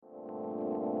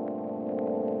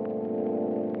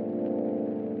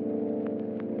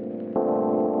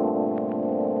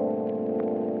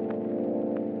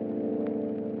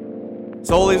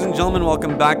So, ladies and gentlemen,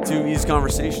 welcome back to Easy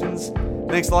Conversations.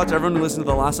 Thanks a lot to everyone who listened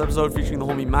to the last episode featuring the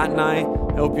homie Matt and I.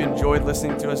 I hope you enjoyed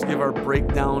listening to us give our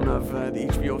breakdown of the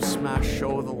HBO smash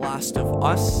show, The Last of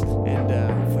Us. And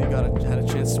hopefully you had a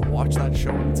chance to watch that show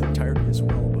in its entirety as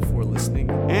well before listening.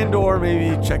 And or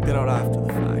maybe checked it out after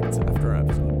the fact, after our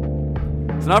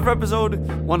episode. So now for episode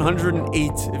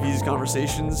 108 of Easy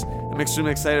Conversations. I'm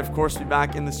extremely excited, of course, to be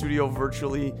back in the studio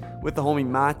virtually with the homie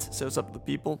Matt. Say what's up to the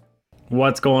people.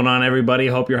 What's going on, everybody?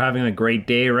 Hope you're having a great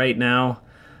day right now.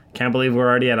 Can't believe we're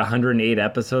already at 108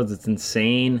 episodes. It's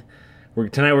insane.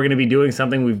 Tonight we're going to be doing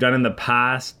something we've done in the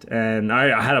past, and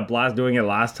I had a blast doing it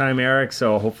last time, Eric,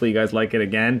 so hopefully you guys like it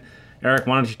again. Eric,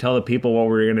 why don't you tell the people what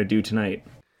we're going to do tonight?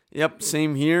 Yep,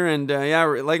 same here, and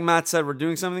like Matt said, we're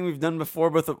doing something we've done before,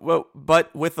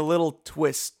 but with a little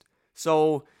twist.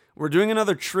 So we're doing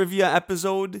another trivia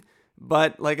episode,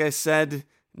 but like I said,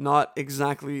 not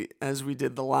exactly as we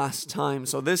did the last time.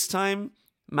 So this time,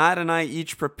 Matt and I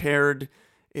each prepared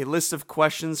a list of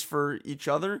questions for each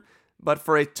other, but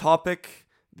for a topic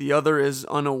the other is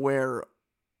unaware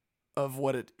of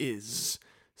what it is.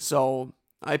 So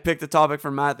I picked a topic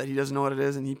for Matt that he doesn't know what it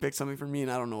is, and he picked something for me and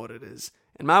I don't know what it is.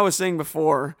 And Matt was saying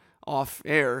before, off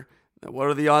air, that what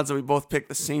are the odds that we both pick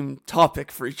the same topic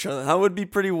for each other? That would be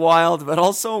pretty wild, but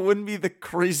also it wouldn't be the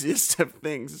craziest of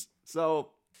things. So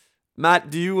Matt,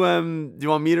 do you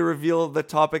want me to reveal the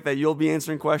topic that you'll be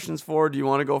answering questions for? Do you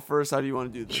want to go first? How do you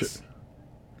want to do this?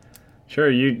 Sure,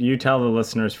 you tell the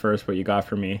listeners first what you got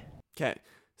for me. Okay,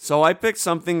 so I picked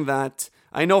something that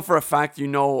I know for a fact you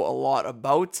know a lot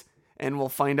about, and we'll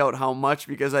find out how much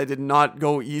because I did not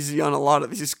go easy on a lot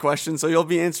of these questions. So you'll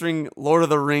be answering Lord of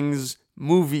the Rings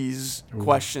movies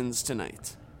questions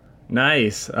tonight.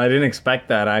 Nice. I didn't expect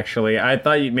that, actually. I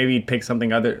thought maybe you'd pick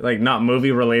something other, like not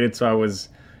movie related, so I was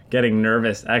getting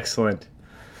nervous. Excellent.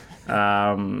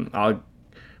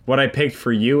 What I picked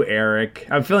for you, Eric,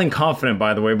 I'm feeling confident,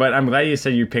 by the way, but I'm glad you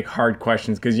said you pick hard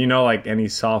questions because you know, like any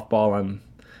softball, I'm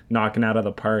knocking out of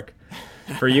the park.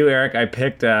 For you, Eric, I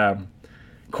picked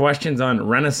questions on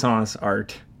Renaissance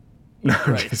art. No,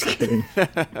 I'm just kidding.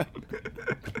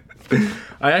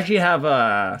 I actually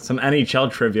have some NHL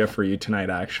trivia for you tonight,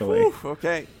 actually. Ooh,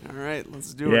 okay. All right,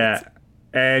 let's do it. Yeah.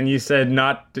 And you said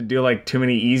not to do like too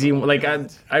many easy, like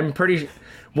I'm pretty.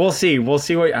 We'll see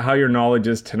how your knowledge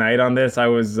is tonight on this. I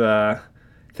was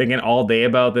thinking all day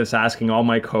about this, asking all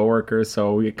my coworkers.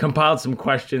 So we compiled some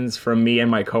questions from me and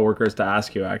my coworkers to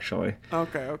ask you, actually.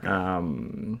 Okay.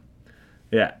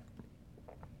 Yeah.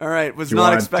 All right. Was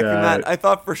not expecting that. I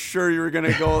thought for sure you were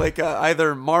gonna go like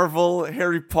either Marvel,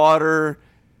 Harry Potter,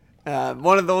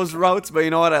 one of those routes. But you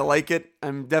know what? I like it.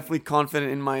 I'm definitely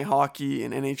confident in my hockey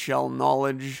and NHL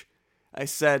knowledge. I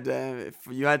said if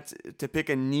you had to pick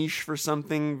a niche for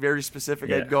something very specific,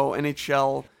 I'd go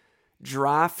NHL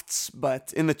drafts,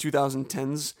 but in the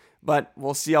 2010s. But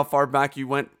we'll see how far back you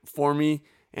went for me,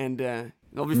 and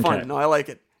it'll be fun. Okay. No, I like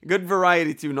it. Good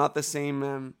variety, too. Not the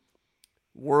same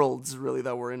worlds, really,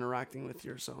 that we're interacting with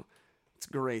here, so it's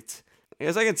great. I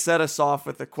guess I could set us off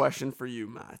with a question for you,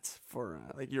 Matt, for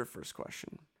your first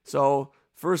question. So,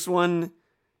 first one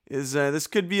is this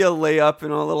could be a layup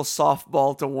and a little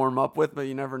softball to warm up with, but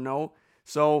you never know.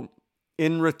 So,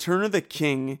 in Return of the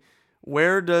King,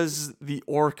 where does the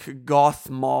orc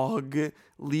Gothmog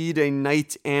lead a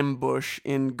night ambush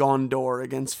in Gondor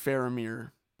against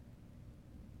Faramir?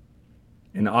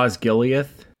 In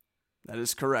Osgiliath? That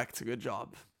is correct. Good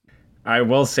job. I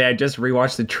will say I just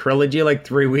rewatched the trilogy like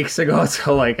 3 weeks ago,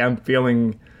 so like I'm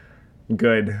feeling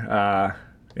good. But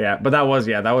that was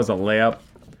a layup.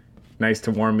 Nice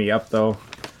to warm me up, though.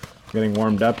 Getting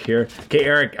warmed up here. Okay,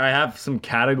 Eric, I have some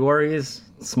categories,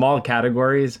 small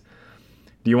categories.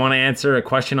 Do you want to answer a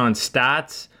question on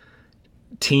stats,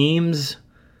 teams,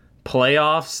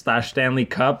 playoffs / Stanley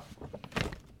Cup,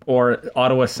 or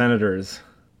Ottawa Senators?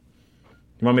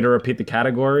 You want me to repeat the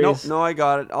categories? No, I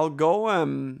got it. I'll go,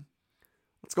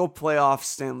 let's go playoffs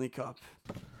Stanley Cup.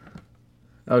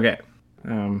 Okay.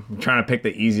 I'm trying to pick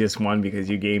the easiest one because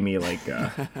you gave me like...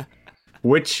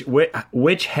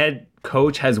 Which head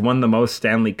coach has won the most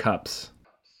Stanley Cups?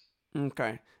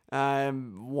 Okay. I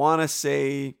want to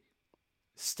say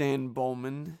Stan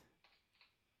Bowman.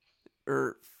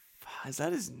 Or is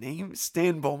that his name?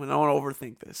 Stan Bowman. I don't want to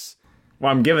overthink this.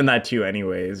 Well, I'm giving that to you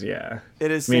anyways, yeah.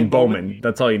 It is Bowman.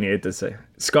 That's all you needed to say.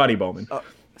 Scotty Bowman.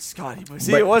 Scotty.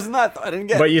 See, it wasn't that. I didn't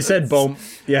get it. But you said Bowman.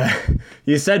 Yeah.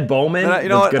 You said Bowman. You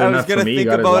know what? I was going to think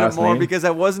about it more because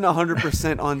I wasn't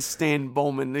 100% on Stan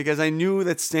Bowman because I knew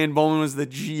that Stan Bowman was the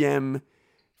GM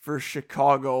for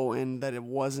Chicago and that it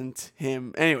wasn't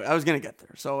him. Anyway, I was going to get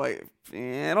there. So I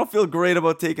don't feel great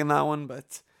about taking that one,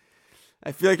 but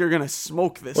I feel like you're gonna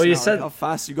smoke this. Well, now. you said how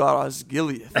fast you got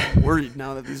Osgiliath. I'm worried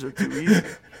now that these are too easy.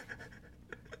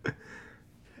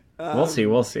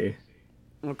 We'll see.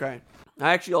 Okay.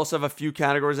 I actually also have a few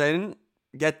categories. I didn't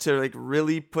get to like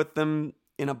really put them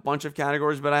in a bunch of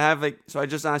categories, but I have so I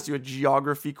just asked you a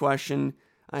geography question.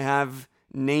 I have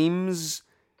names,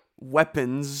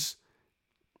 weapons,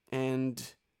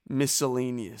 and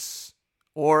miscellaneous.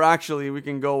 Or actually, we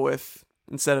can go with,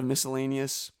 instead of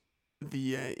miscellaneous,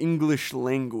 the English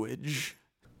language.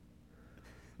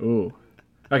 Ooh.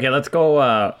 Okay, let's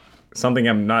go something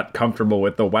I'm not comfortable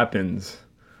with, the weapons.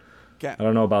 Okay. I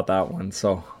don't know about that one,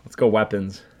 so let's go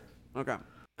weapons. Okay.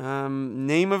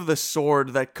 Name of the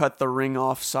sword that cut the ring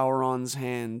off Sauron's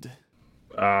hand.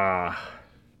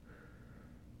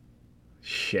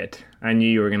 Shit. I knew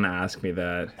you were going to ask me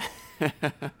that.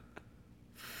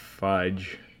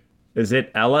 Fudge. Is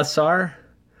it Elisar?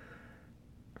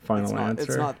 Final answer?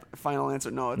 It's not final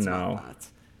answer. No, it's not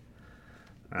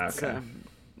that. Okay. It's,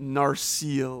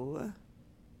 Narsil.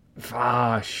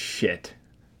 Shit.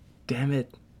 Damn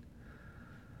it.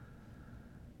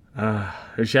 I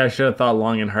should have thought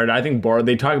long and hard. I think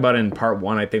they talk about it in part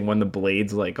 1, I think, when the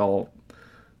blades like all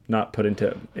not put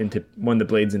into when the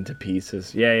blades into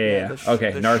pieces. Yeah.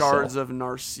 Okay, the Narsil. shards of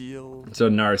Narsil. So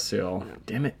Narsil. Yeah.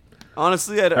 Damn it.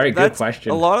 Honestly, all right, good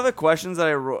question. A lot of the questions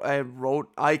that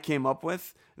I came up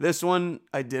with. This one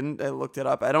I didn't. I looked it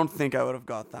up. I don't think I would have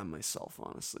got that myself,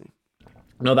 honestly.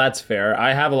 No, that's fair.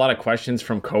 I have a lot of questions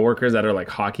from coworkers that are like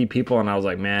hockey people, and I was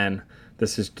like, man,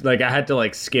 this is like, I had to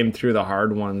like skim through the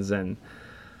hard ones. And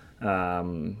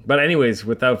but anyways,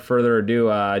 without further ado,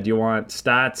 do you want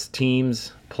stats,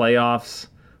 teams, playoffs,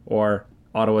 or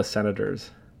Ottawa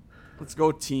Senators? Let's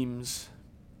go teams.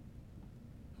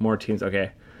 More teams.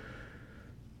 Okay.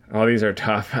 Oh, these are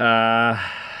tough.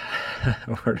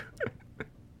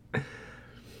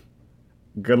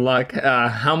 Good luck.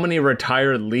 How many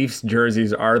retired Leafs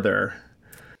jerseys are there?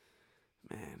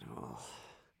 Man,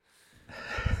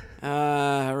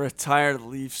 well, retired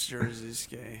Leafs jerseys.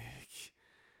 Okay,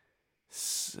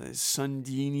 is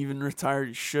Sundin even retired?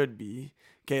 He should be.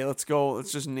 Okay, let's go.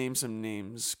 Let's just name some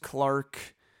names: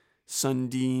 Clark,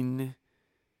 Sundin,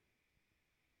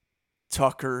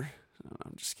 Tucker. No,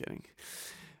 I'm just kidding.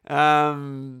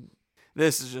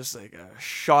 This is just like a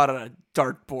shot at a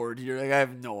dartboard here. Like, I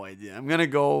have no idea. I'm gonna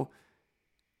go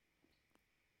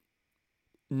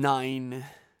 9.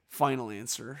 Final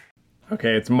answer.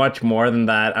 Okay, it's much more than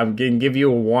that. I'm gonna give you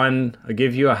I'll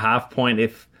give you a half point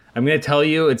if I'm gonna tell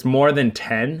you it's more than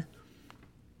 10.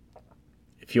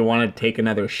 If you want to take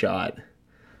another shot.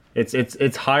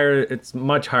 It's higher. It's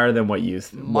much higher than what you.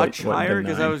 Much higher,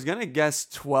 because I was gonna guess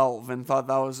 12 and thought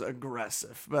that was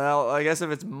aggressive. But I guess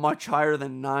if it's much higher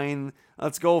than 9,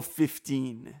 let's go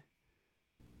 15.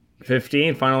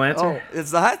 15. Final answer. Oh,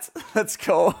 is that? Let's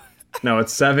go. No,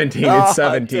 it's 17. It's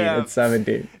 17. Damn. It's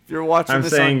 17. If you're watching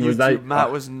this on YouTube,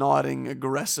 Matt was was nodding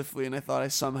aggressively, and I thought I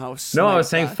somehow. No, I was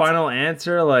saying that. Final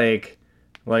answer. Like.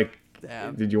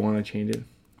 Damn. Did you want to change it?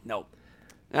 Nope.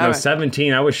 No,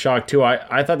 17. I was shocked too.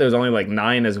 I thought there was only like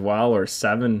 9 as well, or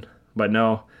 7, but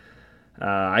no.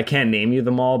 I can't name you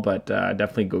them all, but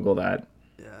definitely Google that.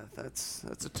 Yeah, that's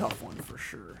a tough one for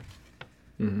sure.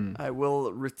 Mm-hmm. I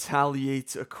will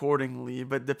retaliate accordingly,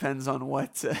 but depends on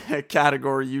what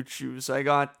category you choose. So I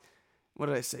got, what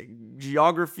did I say?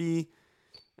 Geography,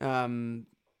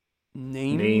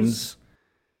 names,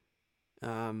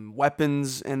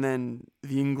 weapons, and then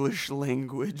the English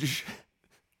language.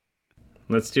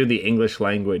 Let's do the English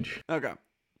language. Okay.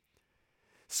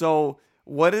 So,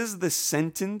 what is the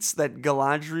sentence that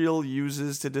Galadriel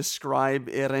uses to describe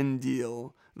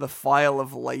Erendil, the phial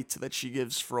of light that she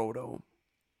gives Frodo?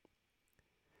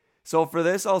 So for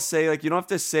this, I'll say, like, you don't have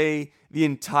to say the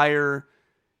entire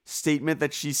statement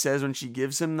that she says when she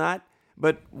gives him that,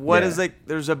 but what is, like,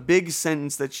 there's a big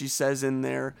sentence that she says in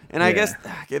there, and I guess,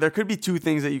 okay, there could be 2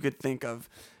 things that you could think of,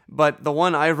 but the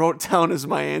one I wrote down as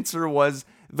my answer was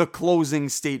the closing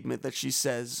statement that she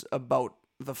says about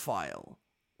the phial.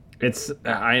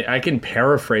 I can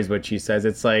paraphrase what she says.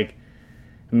 It's like,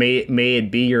 may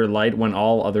it be your light when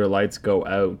all other lights go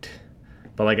out.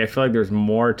 But like, I feel like there's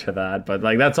more to that. But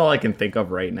like, that's all I can think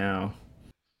of right now.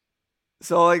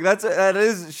 So like, that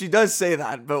is, she does say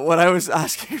that. But what I was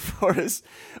asking for is,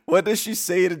 what does she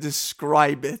say to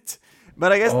describe it?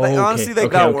 But I guess honestly,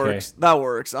 like, that works. That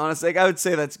works. Honestly, like, I would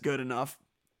say that's good enough.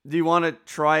 Do you want to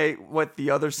try what the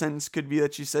other sentence could be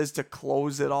that she says to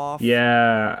close it off?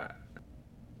 Yeah.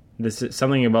 This is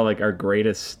something about like our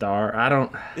greatest star. I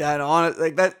don't. Yeah, no, honestly,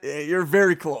 like that. You're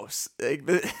very close. Like,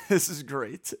 this is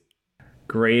great.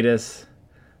 Greatest.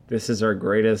 This is our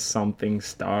greatest something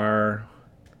star.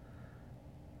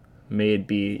 may it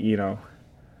be,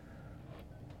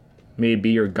 may it be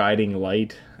your guiding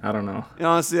light. I don't know.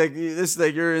 Honestly, like this,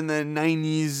 like you're in the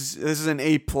 90s. This is an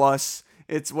A plus.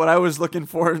 It's what I was looking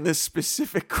for in this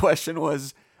specific question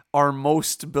was our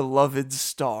most beloved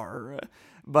star,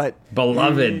 but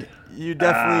beloved. You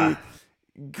definitely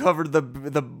covered the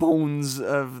bones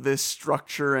of this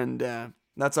structure, and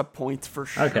that's a point for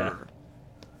sure. Okay.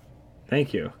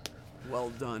 Thank you. Well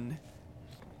done.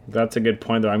 That's a good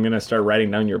point, though. I'm gonna start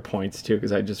writing down your points too,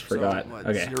 because I just forgot. So,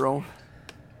 okay. 0.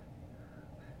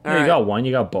 No, you got 1.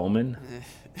 You got Bowman.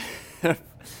 All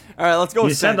right, let's go.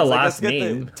 You said the last let's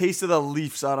name. Get the taste of the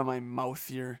Leafs out of my mouth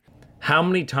here. How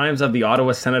many times have the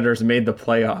Ottawa Senators made the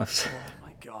playoffs? Oh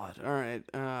my God! All right,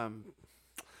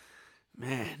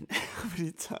 man, how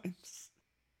many times?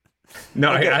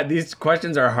 No, okay. These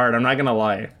questions are hard. I'm not gonna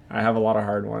lie. I have a lot of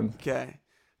hard ones. Okay,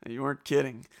 you weren't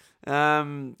kidding.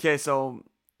 Okay, so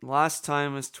last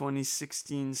time was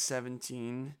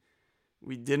 2016-17.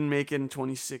 We didn't make it in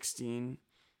 2016.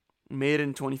 Made it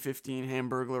in 2015,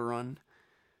 Hamburglar run.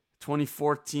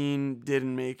 2014,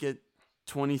 didn't make it.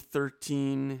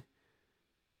 2013,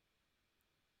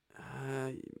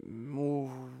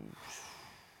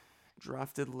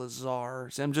 drafted Lazar.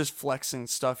 See, I'm just flexing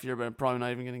stuff here, but I'm probably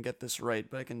not even going to get this right.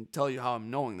 But I can tell you how I'm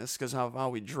knowing this because how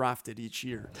we drafted each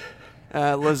year.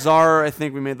 Lazar, I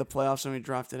think we made the playoffs when we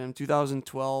drafted him.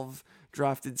 2012,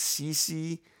 drafted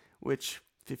CC, which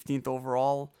 15th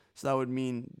overall. So that would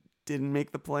mean didn't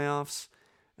make the playoffs.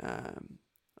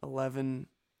 11,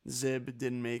 Zib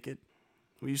didn't make it.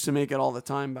 We used to make it all the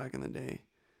time back in the day.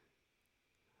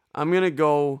 I'm going to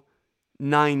go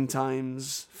 9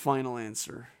 times. Final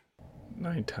answer.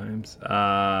 9 times.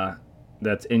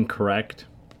 That's incorrect.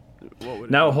 What would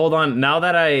it Now be? hold on. Now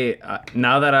that I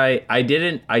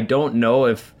don't know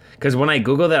if, because when I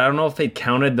googled it, I don't know if they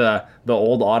counted the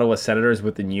old Ottawa Senators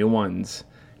with the new ones.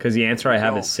 Because the answer I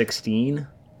have is 16.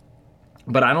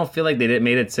 But I don't feel like they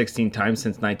made it 16 times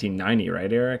since 1990,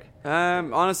 right, Eric?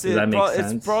 Honestly,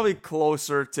 it's probably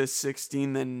closer to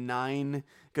 16 than 9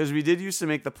 because we did used to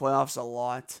make the playoffs a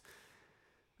lot.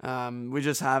 We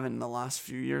just haven't in the last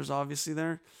few years, obviously.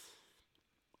 There,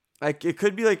 like it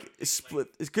could be like a split.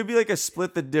 It could be like a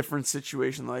split the difference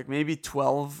situation, like maybe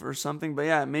 12 or something. But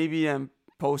yeah, maybe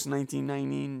post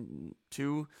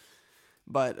 1992.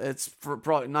 But it's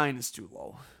probably 9 is too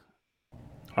low.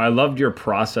 I loved your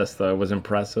process, though. It was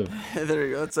impressive. There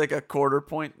you go. It's like a quarter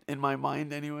point in my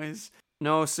mind anyways.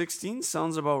 No, 16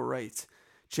 sounds about right.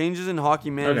 Changes in hockey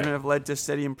management have led to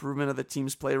steady improvement of the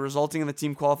team's play, resulting in the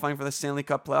team qualifying for the Stanley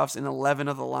Cup playoffs in 11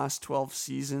 of the last 12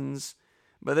 seasons.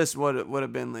 But this would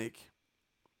have been like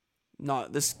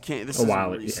this is a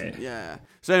while recent. Yeah.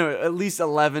 So anyway, at least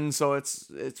 11, so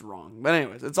it's wrong. But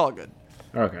anyways, it's all good.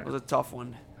 Okay. It was a tough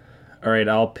one. All right,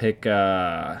 I'll pick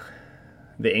the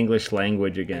English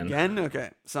language again. Again?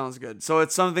 Okay, sounds good. So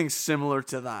it's something similar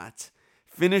to that.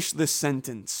 Finish the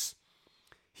sentence.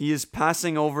 He is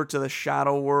passing over to the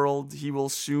shadow world. He will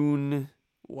soon...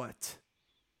 What?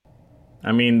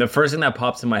 I mean, the first thing that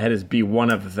pops in my head is be one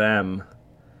of them.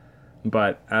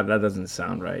 But that doesn't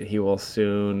sound right. He will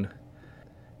soon...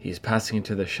 He's passing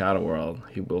into the shadow world.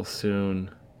 He will soon...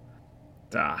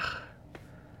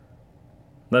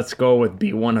 Let's go with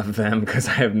be one of them because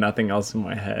I have nothing else in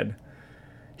my head.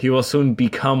 He will soon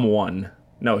become one.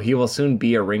 No, he will soon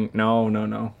be a ring.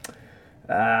 No.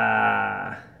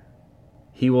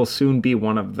 He will soon be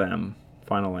one of them.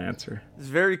 Final answer. It's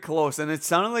very close, and it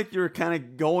sounded like you were kind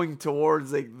of going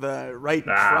towards like the right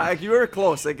track. You were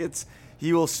close. Like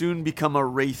he will soon become a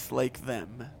wraith like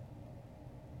them.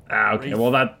 Okay. Wraith.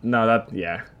 Well,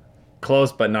 yeah.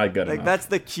 Close, but not good enough. Like that's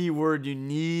the key word you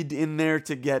need in there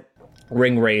to get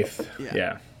ring wraith.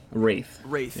 Yeah.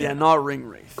 Wraith. Yeah, not ring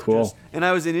wraith. Cool. And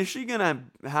I was initially gonna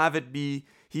have it be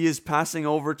he is passing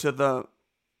over to the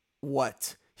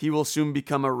what? He will soon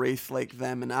become a wraith like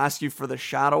them, and ask you for the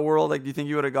shadow world. Like, do you think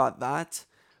you would have got that,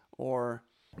 or?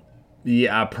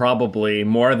 Yeah, probably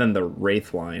more than the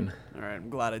wraith line. All right, I'm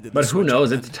glad I did. But who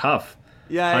knows? It's tough.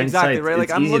 Yeah, exactly. Right.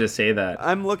 Like it's easy to say that.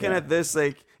 I'm looking at this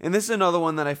and this is another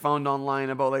one that I found online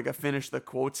about like a finish the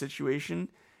quote situation,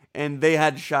 and they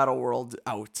had shadow world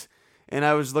out. And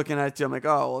I was looking at it too. I'm like,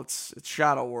 oh, well, it's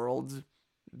Shadow World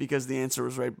because the answer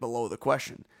was right below the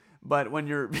question. But when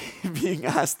you're being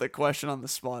asked the question on the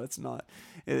spot, it's not.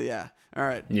 Yeah. All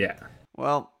right. Yeah.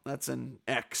 Well, that's an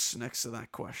X next to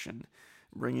that question,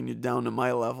 bringing you down to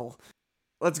my level.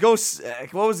 Let's go.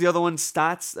 What was the other one?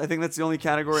 Stats. I think that's the only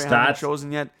category I haven't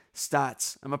chosen yet.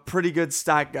 Stats. I'm a pretty good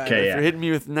stat guy. If you're hitting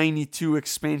me with 92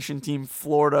 expansion team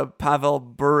Florida Pavel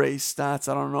Bure stats,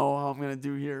 I don't know how I'm going to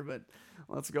do here, but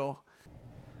let's go.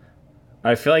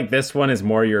 I feel like this one is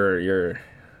more your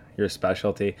your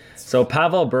specialty. So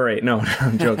Pavel Bure. No,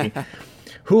 I'm joking.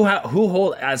 Who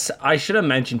hold as I should have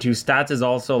mentioned too. Stats is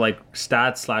also like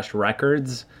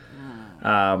stats/records,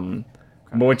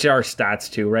 which are stats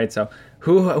too, right? So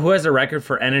who has a record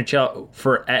for NHL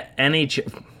for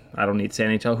NHL? I don't need to say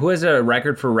NHL. Who has a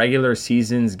record for regular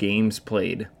seasons games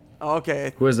played?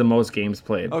 Okay. Who has the most games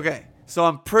played? Okay, so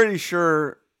I'm pretty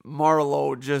sure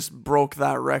Marleau just broke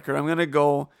that record. I'm gonna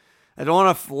go. I don't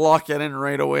want to lock it in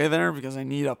right away there because I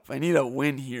need a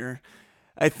win here.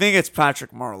 I think it's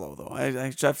Patrick Marleau though. I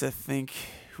just have to think.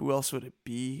 Who else would it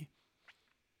be?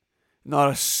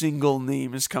 Not a single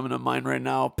name is coming to mind right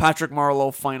now. Patrick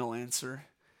Marleau, final answer.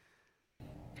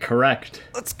 Correct.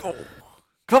 Let's go.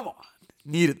 Come on.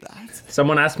 Needed that.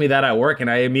 Someone asked me that at work, and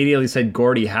I immediately said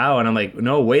Gordie Howe, and I'm like,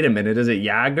 no, wait a minute, is it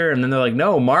Jagr? And then they're like,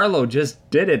 no, Marleau just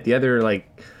did it. The other,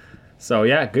 like, so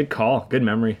yeah, good call, good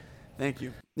memory. Thank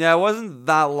you. Yeah, it wasn't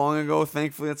that long ago.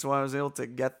 Thankfully, that's why I was able to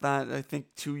get that. I think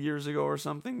 2 years ago or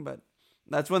something. But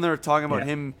that's when they were talking about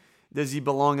him. Does he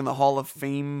belong in the Hall of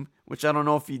Fame? Which I don't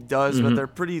know if he does, but they're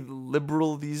pretty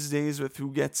liberal these days with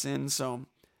who gets in. So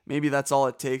maybe that's all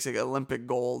it takes, like Olympic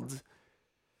gold.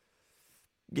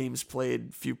 Games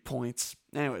played, few points.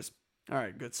 Anyways, all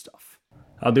right, good stuff.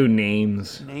 I'll do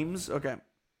names. Names? Okay.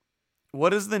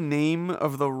 What is the name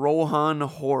of the Rohan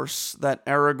horse that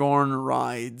Aragorn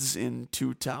rides in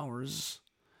Two Towers?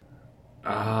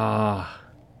 Something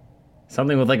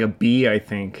with like a B, I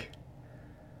think.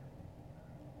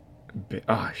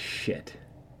 Shit.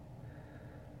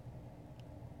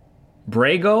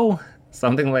 Brago?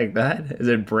 Something like that? Is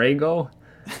it Brago?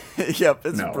 Yep,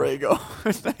 it's no. Brago.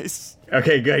 Nice.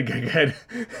 Okay, good.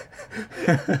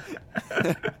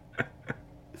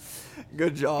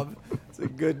 Good job. It's a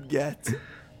good get.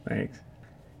 Thanks.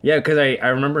 Yeah, because I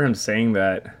remember him saying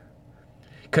that.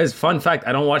 Because, fun fact,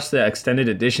 I don't watch the extended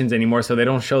editions anymore, so they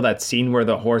don't show that scene where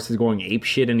the horse is going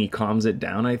apeshit and he calms it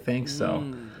down, I think, so.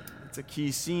 It's a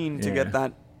key scene to get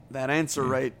that answer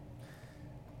right.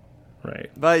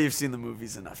 Right. But you've seen the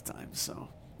movies enough times, so.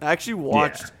 I actually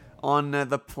watched on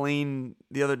the plane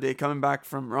the other day, coming back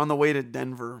from, or on the way to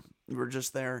Denver. We were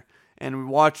just there. And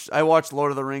I watched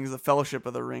Lord of the Rings, The Fellowship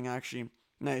of the Ring, actually.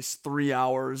 Nice 3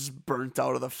 hours burnt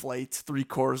out of the flight,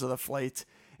 3/4 of the flight.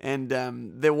 And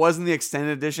there wasn't the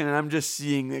extended edition, and I'm just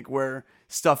seeing like where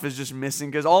stuff is just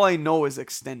missing, because all I know is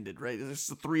extended, right?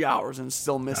 It's 3 hours and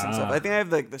still missing stuff. I think I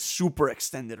have like the super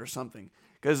extended or something,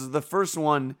 because the first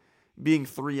one being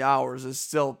 3 hours is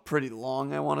still pretty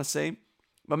long, I want to say.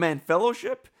 But man,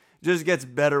 Fellowship just gets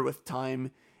better with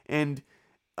time, and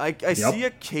I see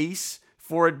a case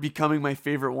for it becoming my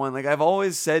favorite one. Like I've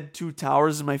always said, Two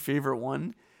Towers is my favorite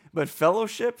one, but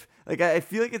Fellowship, like I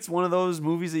feel like it's one of those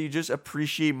movies that you just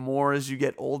appreciate more as you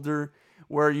get older,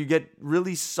 where you get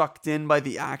really sucked in by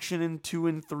the action in 2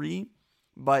 and 3,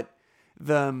 but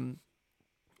the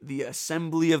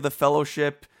assembly of the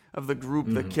Fellowship, of the group,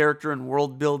 the character and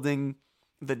world building,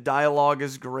 the dialogue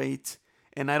is great.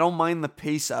 And I don't mind the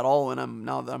pace at all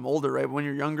now that I'm older, right? When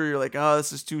you're younger, you're like, oh,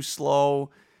 this is too slow.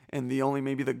 And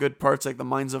maybe the good parts, like the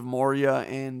Mines of Moria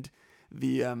and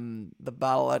the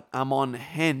battle at Amon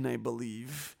Hen, I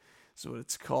believe is what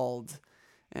it's called.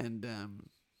 And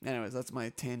anyways, that's my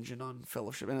tangent on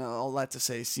Fellowship. And all that to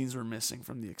say, scenes were missing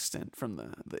from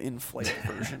the in-flight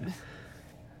version.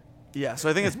 Yeah, so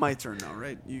I think it's my turn now,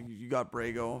 right? You got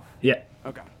Brago. Yeah.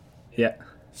 Okay. Yeah.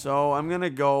 So I'm gonna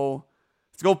go.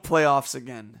 Let's go playoffs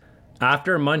again.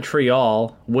 After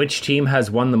Montreal, which team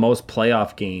has won the most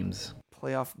playoff games?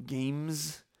 Playoff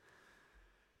games.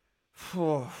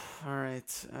 All right.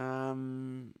 It's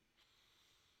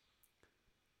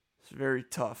very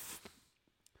tough.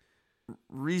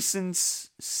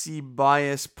 Recency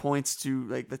bias points to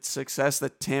like the success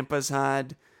that Tampa's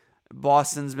had.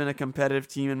 Boston's been a competitive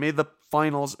team and made the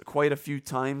finals quite a few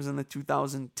times in the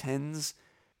 2010s.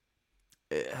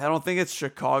 I don't think it's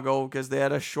Chicago, because they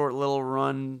had a short little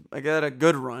run. Like, they had a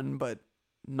good run, but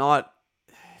not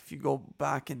if you go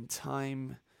back in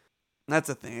time. That's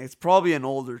the thing. It's probably an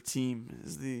older team,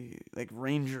 is the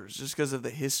Rangers, just because of the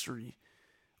history,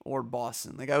 or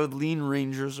Boston. Like I would lean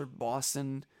Rangers or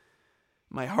Boston.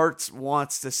 My heart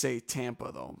wants to say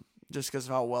Tampa though, just because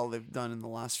of how well they've done in the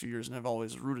last few years, and I've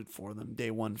always rooted for them.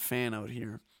 Day one fan out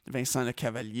here, Vincent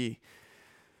Cavalier.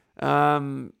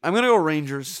 I'm gonna go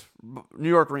Rangers, New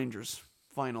York Rangers,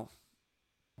 final.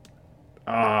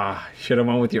 Should have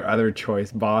went with your other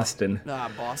choice, Boston.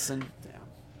 Boston.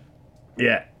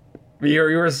 Yeah. You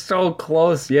were so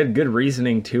close. You had good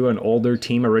reasoning too. An older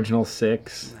team, original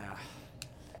six.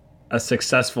 A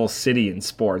successful city in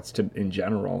sports in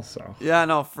general. So yeah,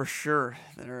 no, for sure.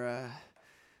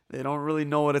 They don't really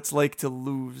know what it's like to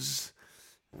lose.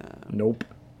 Nope.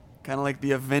 Kind of like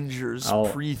the Avengers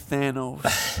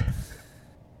pre-Thanos.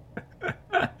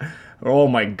 Oh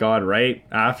my god, right?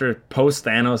 After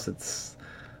post-Thanos,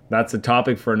 that's a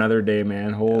topic for another day,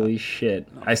 man. Holy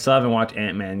shit. No. I still haven't watched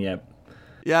Ant-Man yet.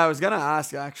 Yeah, I was going to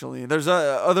ask, actually. There's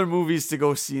other movies to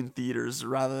go see in theaters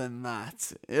rather than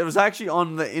that. It was actually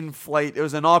on the in-flight. It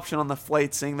was an option on the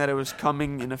flight saying that it was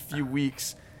coming in a few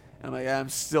weeks. And I'm like, I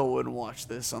still wouldn't watch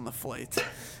this on the flight.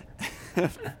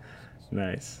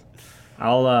 Nice.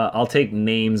 I'll take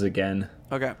names again.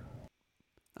 Okay.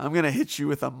 I'm going to hit you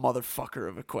with a motherfucker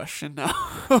of a question now.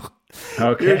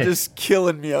 Okay. You're just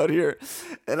killing me out here.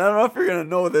 And I don't know if you're going to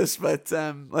know this, but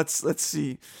let's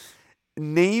see.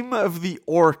 Name of the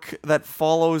orc that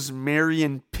follows Merry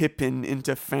and Pippin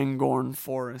into Fangorn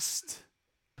Forest.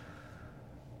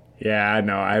 Yeah,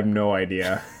 no, I have no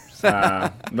idea.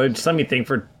 Just let me think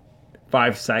for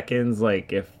 5 seconds.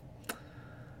 Like if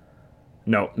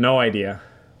no idea.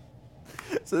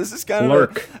 So this is kind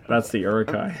Lurk. That's the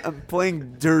Uruk-hai. I'm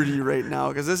playing dirty right now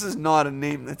because this is not a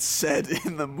name that's said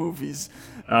in the movies.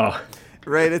 Oh,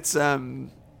 right. It's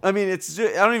I mean, it's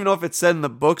just, I don't even know if it's said in the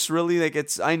books really. Like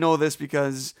I know this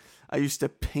because I used to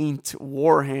paint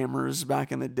Warhammers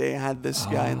back in the day. I had this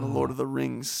guy in the Lord of the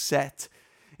Rings set,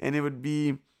 and it would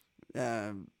be,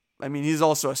 I mean, he's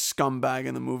also a scumbag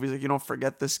in the movies. Like you don't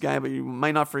forget this guy, but you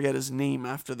might not forget his name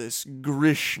after this.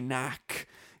 Grishnak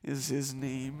is his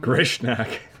name.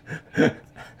 Grishnak.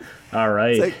 All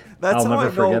right. Like, that's I'll never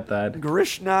forget that.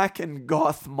 Grishnak and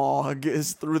Gothmog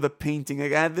is through the painting.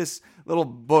 Like I had this little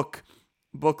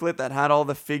booklet that had all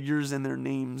the figures and their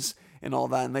names and all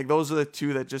that, and like those are the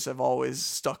two that just have always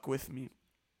stuck with me.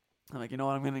 I'm like, you know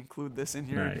what, I'm gonna include this in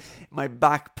here, in my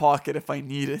back pocket if I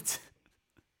need it.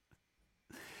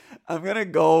 I'm gonna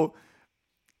go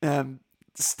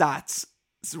stats.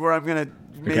 This is where I'm gonna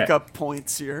make up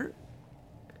points here.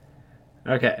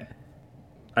 Okay.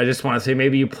 I just want to say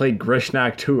maybe you played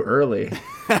Grishnak too early.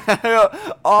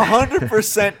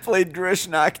 100% played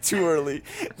Grishnak too early.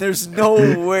 There's no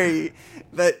way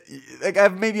that, like, I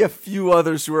have maybe a few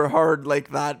others who are hard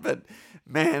like that, but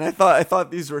man, I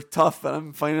thought these were tough, and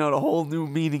I'm finding out a whole new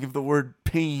meaning of the word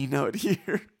pain out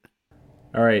here.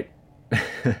 All right.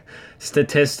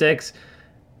 Statistics.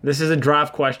 This is a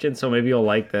draft question, so maybe you'll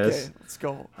like this. Okay, let's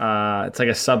go. It's like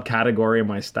a subcategory of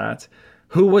my stats.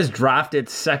 Who was drafted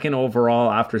second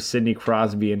overall after Sidney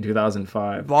Crosby in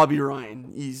 2005? Bobby Ryan,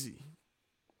 easy.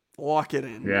 Lock it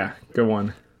in. Yeah, good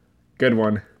one. Good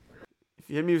one. If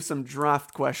you hit me with some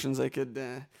draft questions, I could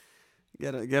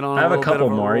get on. I have a couple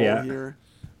bit of more. Yeah. Here.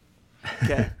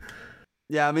 Okay.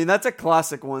 Yeah, I mean that's a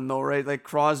classic one though, right? Like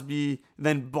Crosby,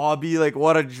 then Bobby. Like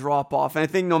what a drop off. And I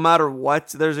think no matter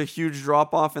what, there's a huge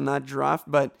drop off in that draft,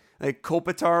 but. Like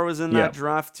Kopitar was in that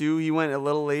draft too. He went a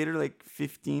little later, like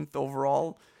 15th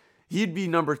overall. He'd be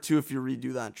number 2 if you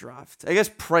redo that draft. I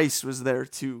guess Price was there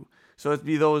too. So it'd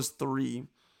be those 3.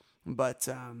 But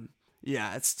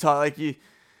yeah, it's tough. Like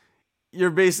you're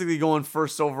basically going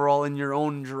first overall in your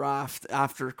own draft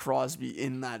after Crosby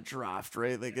in that draft,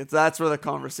 right? Like that's where the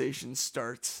conversation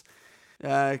starts.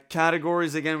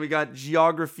 Categories again, we got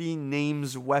geography,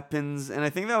 names, weapons, and I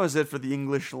think that was it for the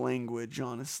English language,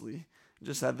 honestly.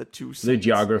 Just had the 2 cents. The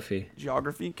geography.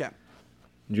 Geography? Okay.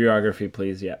 Geography,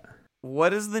 please, yeah.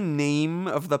 What is the name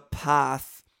of the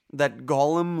path that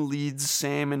Gollum leads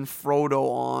Sam and Frodo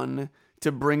on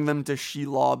to bring them to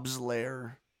Shelob's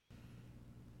lair?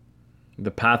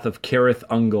 The Path of Cirith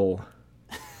Ungol.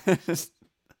 Is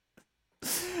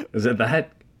it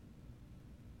that?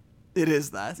 It is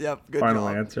that. Yep. Good Final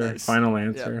job. answer. Nice. Final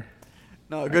answer. Yep.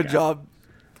 No, good job.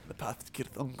 The Path of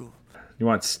Cirith Ungol. You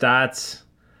want stats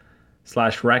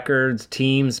 / records,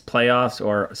 teams, playoffs,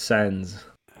 or sends?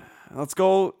 Let's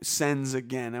go sends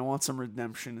again. I want some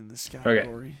redemption in this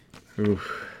category. Okay.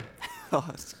 Oof.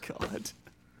 Oh, God.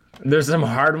 There's some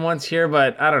hard ones here,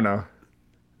 but I don't know.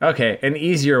 Okay, an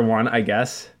easier one, I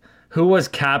guess. Who was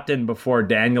captain before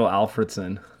Daniel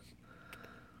Alfredson?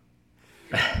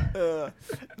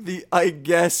 The I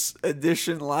guess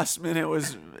addition last minute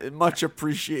was much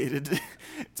appreciated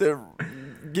to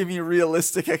give me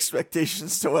realistic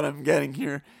expectations to what I'm getting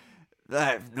here. I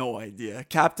have no idea.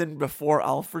 Captain before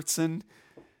Alfredson?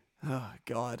 Oh,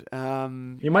 God.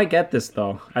 You might get this,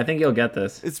 though. I think you'll get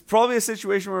this. It's probably a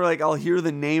situation where like I'll hear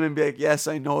the name and be like, yes,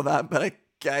 I know that, but I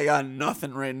got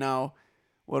nothing right now.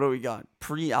 What do we got?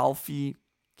 Pre-Alfie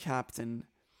captain.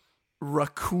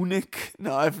 Rakunik?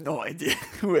 No, I have no idea.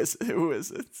 Who is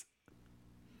it?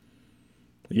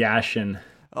 Yashin.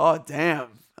 Oh, damn.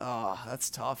 Oh,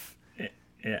 that's tough.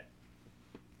 Yeah.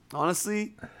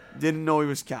 Honestly, didn't know he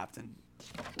was captain.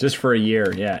 Just for a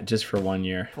year, yeah. Just for 1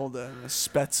 year. Pulled a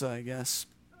Spezza, I guess.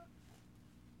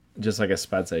 Just like a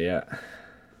Spezza, yeah.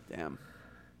 Damn.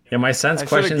 Yeah, my sense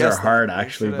questions are hard,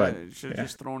 actually, but should have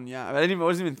just thrown I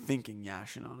wasn't even thinking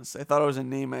Yashin, honestly. I thought it was a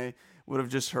name I would have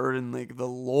just heard in like the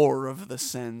lore of the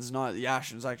Sens. Not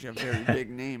Yashin's actually a very big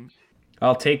name.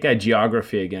 I'll take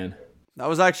geography again. That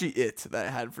was actually it that I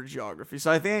had for geography.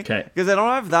 So I think Okay. because I don't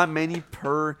have that many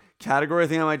per category, I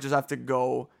think I might just have to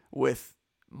go with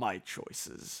my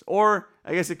choices. Or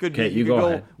I guess it could be you could go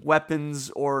ahead.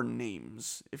 weapons or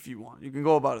names if you want. You can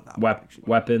go about it that way. Actually.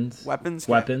 Weapons. Weapons.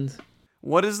 Okay. Weapons.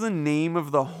 What is the name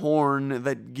of the horn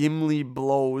that Gimli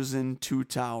blows in Two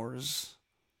Towers?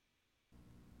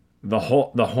 The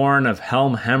horn of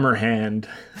Helm Hammerhand.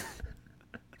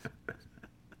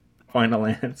 Final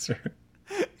answer.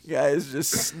 Guys,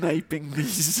 just sniping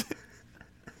these.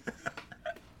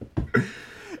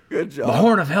 Good job. The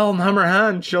horn of Helm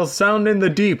Hammerhand shall sound in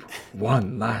the deep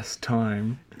one last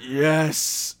time.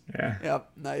 Yes. Yeah.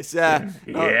 Yep. Nice. Yeah.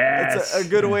 Yes. It's a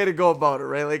good way to go about it,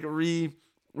 right? Like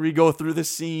go through the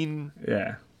scene.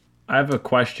 Yeah. I have a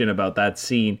question about that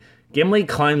scene. Gimli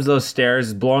climbs those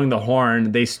stairs, blowing the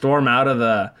horn. They storm out of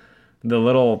the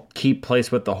little keep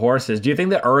place with the horses. Do you think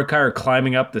that Uruk-hai are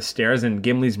climbing up the stairs and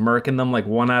Gimli's murking them like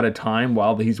one at a time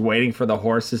while he's waiting for the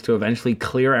horses to eventually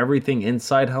clear everything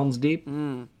inside Helm's Deep?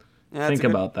 Yeah, Think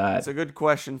about that. It's a good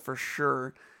question for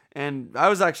sure. And I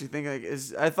was actually thinking,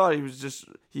 I thought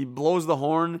he blows the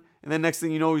horn, and then next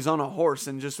thing you know, he's on a horse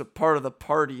and just a part of the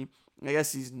party. I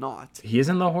guess he's not. He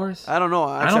isn't the horse? I don't know.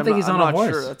 Actually, I don't think he's on a horse.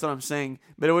 Sure. That's what I'm saying.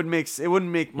 But it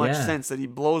wouldn't make much sense that he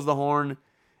blows the horn,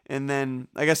 and then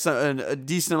I guess a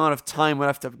decent amount of time would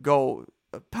have to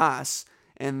pass,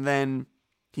 and then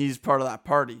he's part of that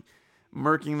party.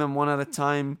 Murking them one at a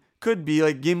time could be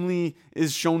like Gimli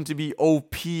is shown to be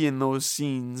OP in those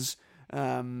scenes.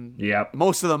 Yep.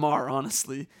 Most of them are,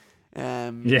 honestly.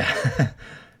 Yeah.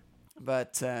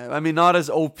 But I mean, not as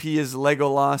OP as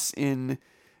Legolas in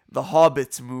the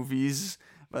Hobbit movies,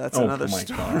 but that's another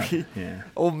story. Yeah.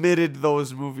 Omitted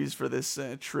those movies for this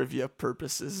trivia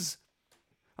purposes.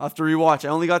 I'll have to rewatch. I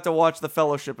only got to watch The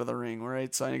Fellowship of the Ring,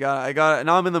 right? So I got.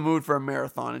 Now I'm in the mood for a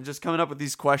marathon, and just coming up with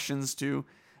these questions too.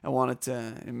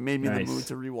 It made me in the mood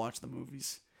to rewatch the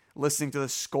movies. Listening to the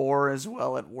score as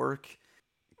well at work,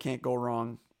 can't go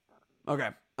wrong. Okay,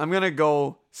 I'm gonna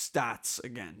go stats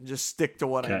again. Just stick to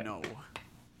what I know.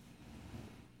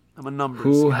 I'm a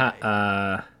numbers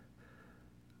guy.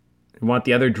 You want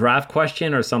the other draft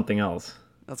question or something else?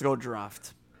 Let's go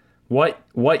draft.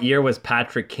 What year was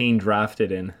Patrick Kane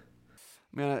drafted in?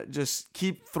 I'm gonna just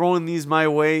keep throwing these my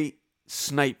way.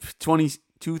 Snipe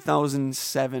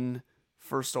 2007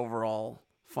 first overall.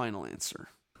 Final answer.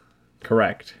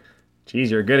 Correct. Jeez,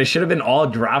 you're good. It should have been all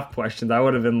draft questions. I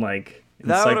would have been like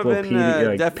that would have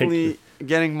been definitely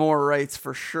getting more rights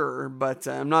for sure. But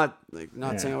I'm not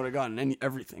saying I would have gotten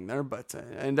everything there. But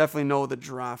I definitely know the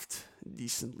draft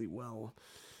decently well.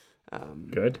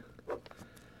 Good.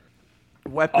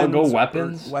 Weapons. I'll go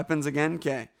weapons. Weapons again.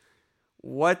 Okay.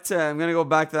 What? I'm gonna go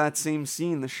back to that same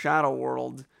scene, the Shadow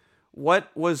World. What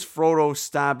was Frodo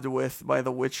stabbed with by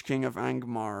the Witch King of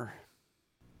Angmar?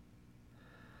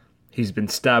 He's been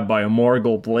stabbed by a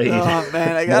Morgul blade. Oh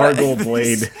man, I got Morgul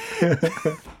blade.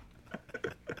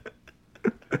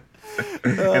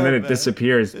 And then it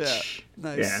disappears. Yeah,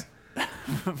 nice. Yeah.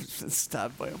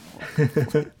 Stabbed by a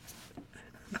Morgul blade.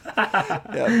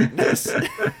 Yeah, nice.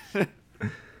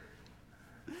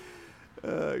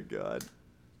 Oh god.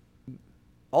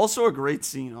 Also a great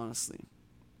scene, honestly.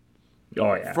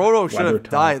 Oh yeah. Frodo should have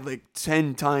died like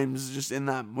 10 times just in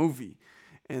that movie.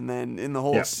 And then in the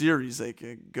whole series, like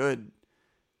a good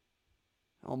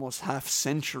almost half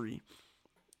century.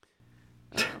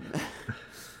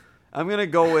 I'm going to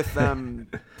go with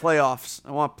playoffs.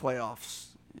 I want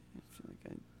playoffs. I feel like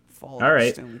I followed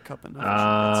the Stanley Cup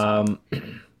enough.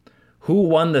 Who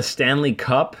won the Stanley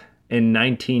Cup in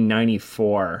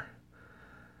 1994?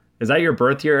 Is that your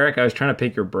birth year, Eric? I was trying to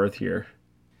pick your birth year.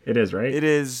 It is, right? It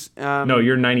is. No,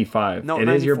 you're 95. No, it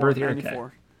 94, is your birth year? 94.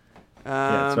 Okay.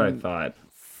 Yeah, that's what I thought.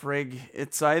 Frig.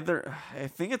 It's either... I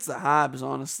think it's the Habs,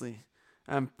 honestly.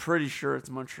 I'm pretty sure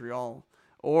it's Montreal.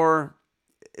 Or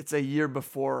it's a year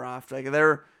before or after. Like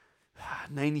they're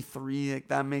 93. Like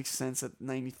that makes sense that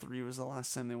 93 was the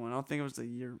last time they won. I don't think it was the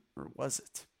year... Or was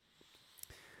it?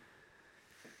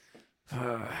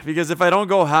 Because if I don't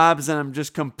go Habs, then I'm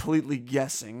just completely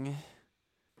guessing.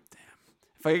 Damn.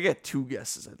 If I could get 2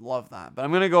 guesses, I'd love that. But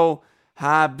I'm going to go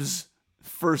Habs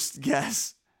first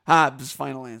guess. Habs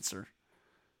final answer.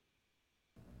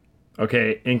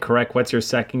 Okay, incorrect. What's your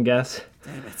second guess?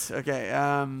 Damn it. Okay.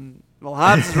 Well,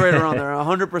 Habs is right around there.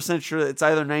 100% sure it's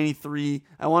either 93.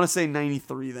 I want to say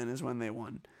 93 then is when they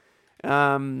won.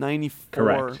 94.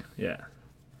 Correct. Yeah.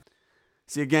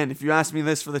 See, again, if you ask me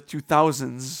this for the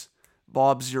 2000s,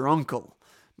 Bob's your uncle.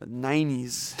 But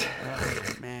 90s,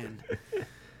 oh, man.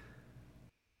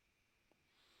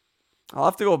 I'll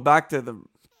have to go back to the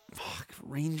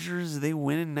Rangers. They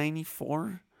win in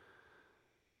 94?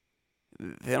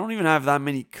 They don't even have that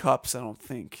many cups, I don't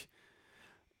think.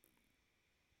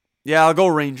 Yeah, I'll go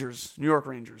Rangers. New York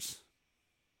Rangers.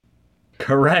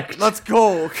 Correct. Let's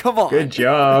go. Come on. Good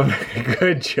job.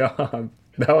 Good job.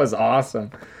 That was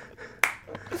awesome.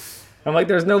 I'm like,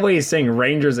 there's no way he's saying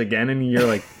Rangers again, and you're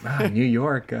like, New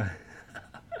York. Well,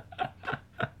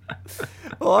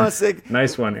 honestly,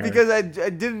 nice one, Aaron. Because I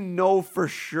didn't know for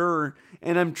sure,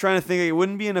 and I'm trying to think, it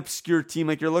wouldn't be an obscure team.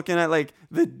 Like, you're looking at, like,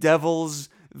 the Devils,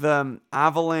 the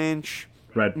Avalanche,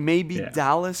 maybe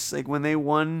Dallas. Like, when they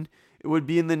won, it would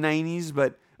be in the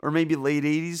 90s, or maybe late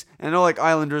 80s. And I know, like,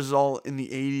 Islanders is all in the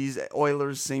 80s.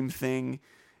 Oilers, same thing.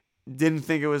 Didn't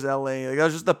think it was LA. Like, that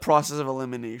was just the process of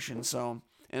elimination, so...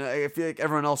 And I feel like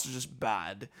everyone else was just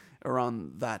bad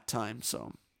around that time,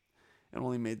 so it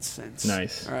only made sense.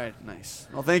 Nice. All right, nice.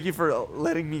 Well, thank you for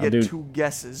letting me get 2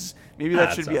 guesses. Maybe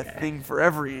that should be a thing for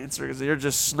every answer, because you're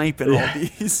just sniping all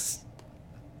these.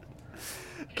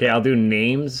 Okay, I'll do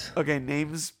names. Okay,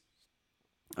 names.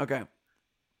 Okay.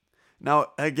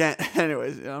 Now, again,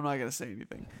 anyways, I'm not going to say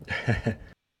anything.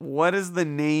 What is the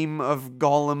name of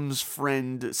Gollum's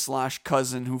friend /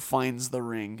 cousin who finds the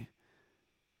ring?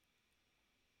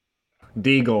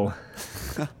 Deagle.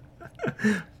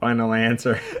 Final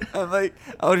answer. I'm like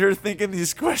out here thinking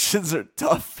these questions are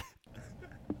tough.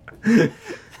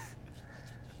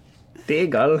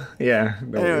 Deagle. Yeah.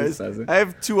 Anyways, I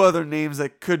have 2 other names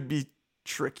that could be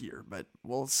trickier, but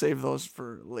we'll save those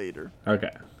for later.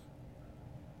 Okay.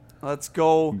 Let's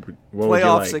go.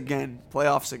 Playoffs again.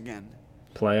 Playoffs again.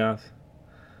 Playoffs?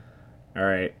 All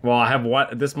right. Well, I have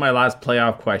one. This is my last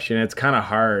playoff question. It's kind of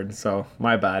hard, so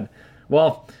my bad.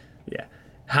 Well... Yeah.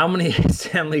 How many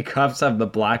Stanley Cups have the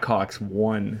Blackhawks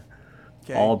won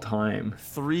all time?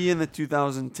 3 in the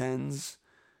 2010s.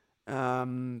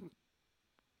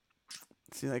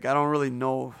 See, like, I don't really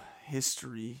know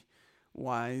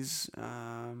history-wise.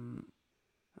 I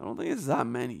don't think it's that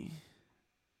many.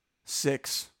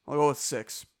 6. I'll go with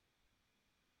 6.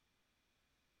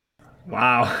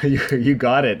 Wow. You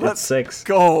got it. It's 6.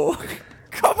 Go.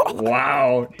 Come on.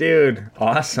 Wow. Dude.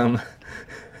 Awesome.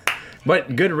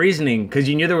 But good reasoning, because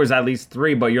you knew there was at least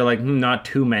 3, but you're like, not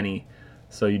too many.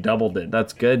 So you doubled it.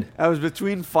 That's good. I was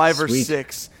between 5 or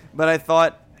 6, but I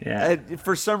thought,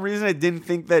 for some reason, I didn't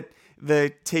think that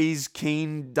the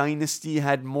Tays-Kane dynasty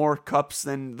had more cups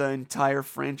than the entire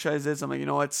franchise is. I'm like, you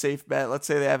know what, safe bet. Let's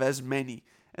say they have as many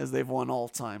as they've won all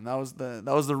time. That was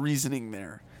the reasoning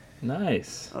there.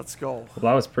 Nice. Let's go. Well,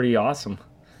 that was pretty awesome.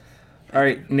 All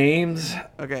right, names.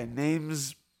 Okay,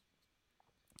 names.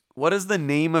 What is the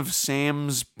name of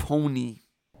Sam's pony?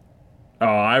 Oh,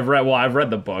 I've read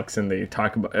the books, and they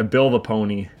talk about Bill the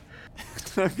Pony.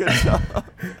 Good job.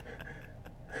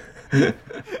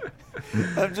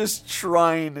 I'm just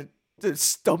trying to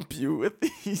stump you with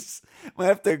these. I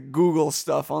have to Google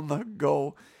stuff on the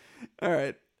go. All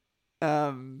right.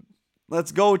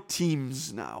 Let's go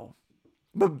teams now.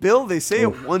 But Bill, they say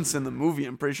it once in the movie,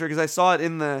 I'm pretty sure, because I saw it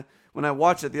when I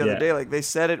watched it the other day. Like, they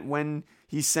said it when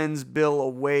he sends Bill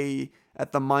away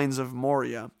at the Mines of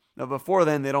Moria. Now, before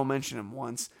then, they don't mention him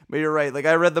once. But you're right. Like,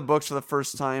 I read the books for the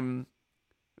first time,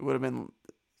 it would have been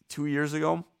 2 years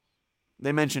ago.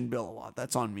 They mentioned Bill a lot.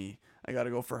 That's on me. I got to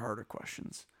go for harder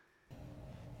questions.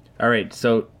 All right.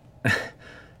 So,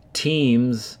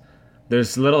 teams,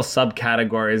 there's little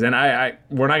subcategories. And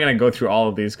we're not going to go through all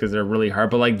of these because they're really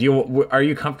hard. But, like, are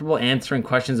you comfortable answering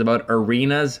questions about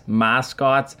arenas,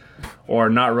 mascots, or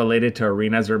not related to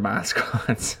arenas or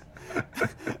mascots?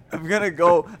 I'm going to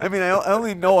go. I mean, I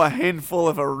only know a handful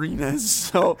of arenas,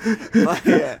 so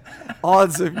my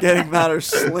odds of getting that are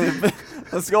slim.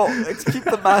 Let's go. Let's keep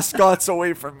the mascots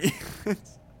away from me.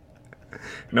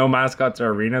 No mascots or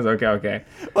arenas? Okay.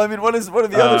 Well, I mean, what are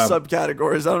the other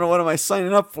subcategories? I don't know. What am I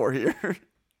signing up for here?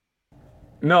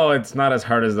 No, it's not as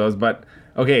hard as those. But,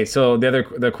 okay, so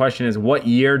the question is, what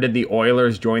year did the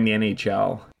Oilers join the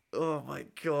NHL? Oh, my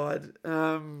God.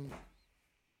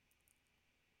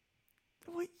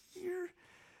 What year?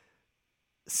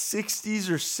 60s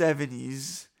or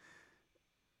 70s?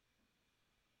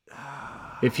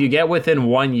 If you get within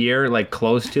 1 year, like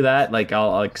close to that, like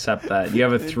I'll accept that. You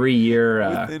have a 3-year.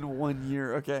 Within 1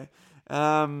 year, okay.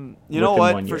 You know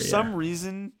what? For some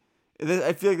reason,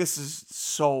 I feel like this is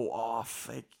so off.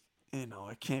 Like,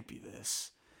 it can't be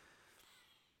this.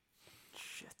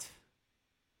 Shit.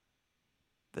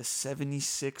 The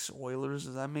 76 Oilers.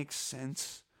 Does that make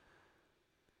sense?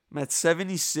 I'm at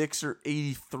 76 or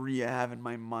 83 I have in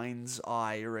my mind's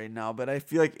eye right now, but I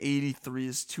feel like 83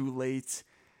 is too late.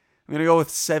 I'm going to go with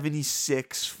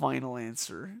 76, final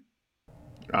answer.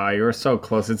 You were so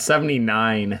close. It's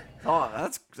 79. Oh,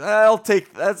 I'll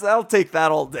take that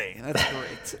all day. That's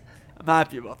great. I'm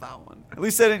happy about that one. At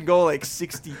least I didn't go like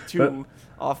 62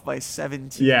 off by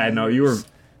 17. Yeah, no, you were.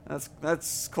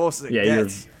 That's close as it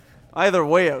gets. Either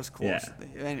way, I was close.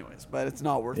 Yeah. Anyways, but it's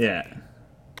not worth it. Yeah.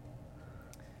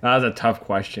 That was a tough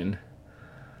question.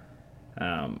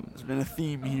 There's been a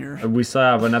theme here. We still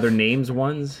have another names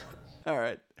ones. All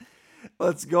right,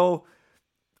 let's go.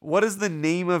 What is the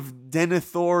name of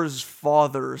Denethor's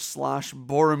father /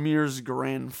 Boromir's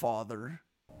grandfather?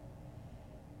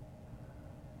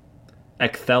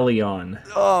 Ecthelion.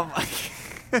 Oh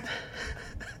my.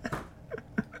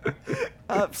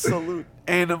 Absolute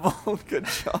animal. Good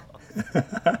job.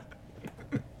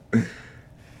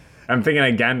 I'm thinking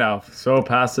of Gandalf. So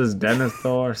passes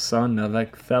Denethor, son of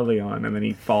Ecthelion, and then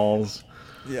he falls.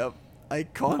 Yep.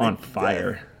 Iconic. On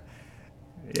fire. Death.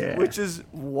 Yeah. Which is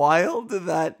wild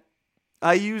that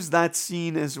I use that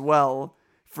scene as well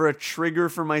for a trigger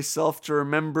for myself to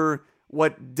remember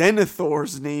what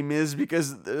Denethor's name is,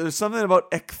 because there's something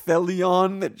about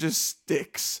Ecthelion that just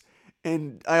sticks.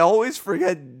 And I always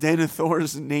forget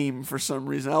Denethor's name for some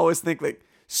reason. I always think like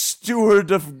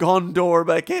Steward of Gondor,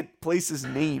 but I can't place his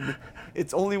name.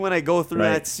 It's only when I go through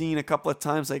that scene a couple of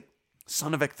times, like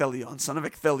son of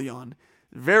Ecthelion.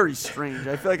 Very strange.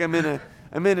 I feel like I'm in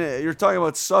a, you're talking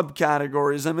about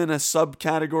subcategories. I'm in a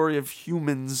subcategory of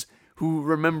humans who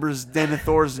remembers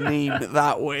Denethor's name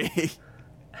that way.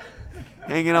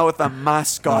 Hanging out with the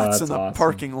mascots in the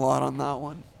parking lot on that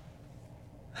one.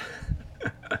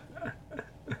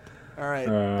 All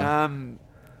right.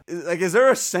 Is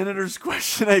there a Senator's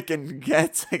question I can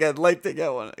get? I'd like to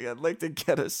get one. I'd like to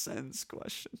get a Sens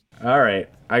question. All right.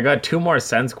 I got 2 more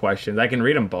Sens questions. I can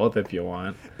read them both if you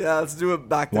want. Yeah, let's do it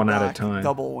back to one back. At a time.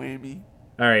 Double whammy.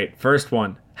 All right. First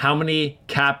one. How many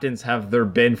captains have there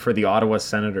been for the Ottawa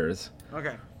Senators?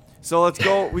 Okay. So let's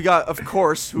go. We got, of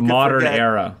course, who can Modern forget,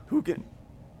 era. Who can...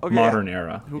 Okay, Modern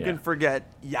era. Who can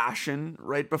forget Yashin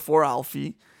right before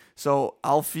Alfie? So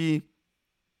Alfie,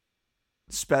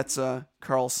 Spezza,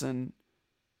 Carlson,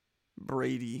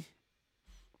 Brady.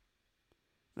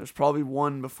 There's probably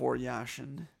one before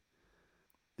Yashin.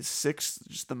 Is 6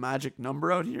 just the magic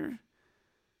number out here?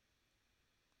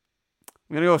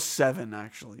 I'm going to go 7,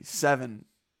 actually. 7.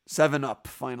 7 up,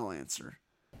 final answer.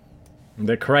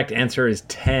 The correct answer is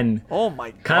 10. Oh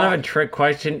my god. Kind of a trick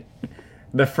question.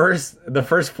 The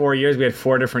first 4 years we had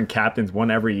 4 different captains, one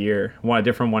every year. A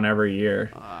different one every year.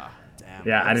 Damn.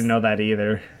 Yeah, I didn't know that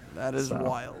either. That is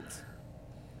wild.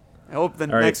 I hope the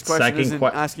next question isn't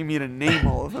asking me to name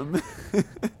all of them.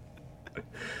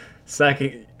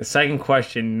 Second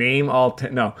question. Name all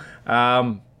 10. No.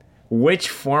 Which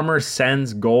former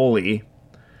Sens goalie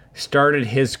started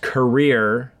his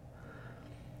career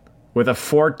with a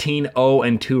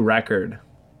 14-0-2 record?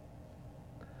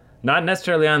 Not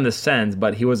necessarily on the Sens,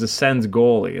 but he was a Sens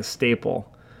goalie, a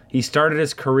staple. He started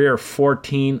his career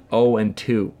 14-0-2.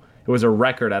 It was a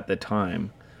record at the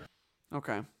time.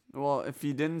 Okay. Well, if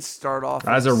he didn't start off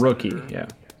as a rookie, Senator, yeah.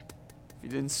 If he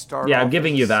didn't start yeah, off I'm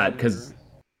giving you that Senator, because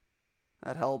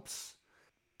that helps.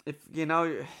 If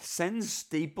Sens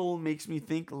staple makes me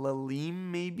think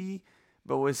Lalim maybe,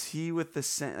 but was he with the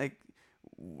Sens? Like,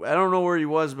 I don't know where he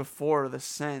was before the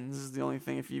Sens. Is the only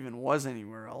thing if he even was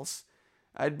anywhere else.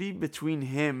 I'd be between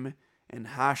him and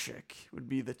Hasek would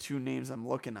be the 2 names I'm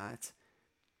looking at.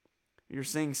 You're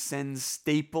saying Sens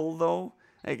staple though?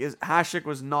 Like Hasek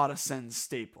was not a Sens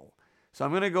staple. So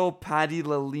I'm going to go Patty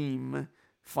Lalim,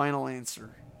 final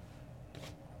answer.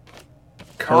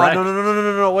 correct.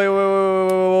 No. Wait.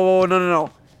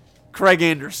 No. Craig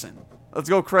Anderson. Let's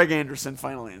go Craig Anderson,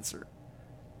 final answer.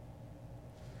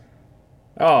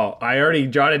 Oh, I already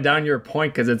jotted down your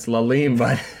point because it's Lalim,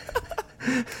 but...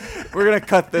 We're going to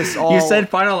cut this all. You said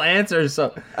final answer,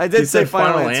 so... I did say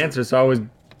final answer, so I was...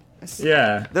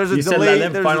 Yeah. There's a you delay.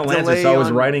 said Lalim final answer, so I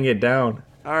was writing it down.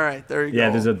 All right, there you go. Yeah,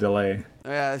 there's a delay.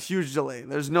 Yeah, a huge delay.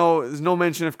 There's no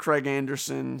mention of Craig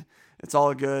Anderson. It's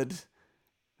all good.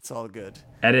 It's all good.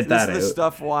 Edit that out. This is the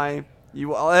stuff why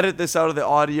I'll edit this out of the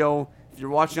audio. If you're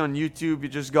watching on YouTube, you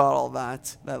just got all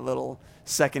that little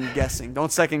second guessing.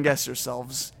 Don't second guess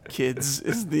yourselves, kids,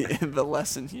 is the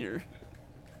lesson here.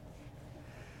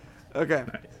 Okay.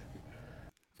 Nice.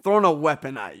 Throwing a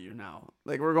weapon at you now.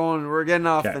 Like we're getting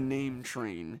off the name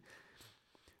train.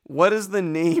 What is the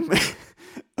name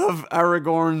of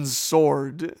Aragorn's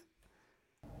sword?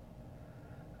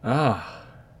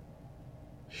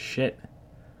 Shit.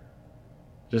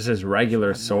 Just his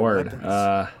regular sword.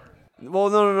 Well,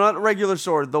 no, not regular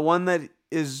sword. The one that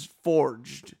is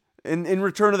forged in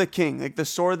Return of the King, like the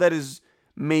sword that is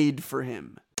made for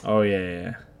him. Oh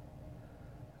yeah.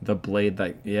 The blade,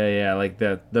 like like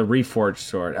the reforged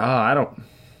sword. Oh, I don't.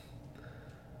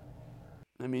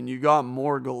 I mean, you got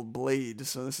Morgul blade,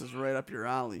 so this is right up your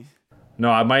alley. No,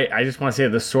 I just want to say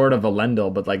the sword of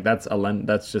Elendil, but like that's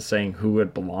just saying who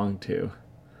it belonged to.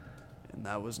 And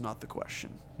that was not the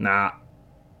question. Nah.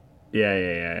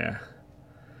 Yeah.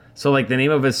 So like the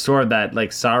name of his sword that like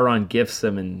Sauron gifts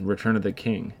him in Return of the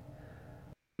King.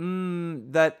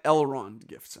 That Elrond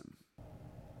gifts him.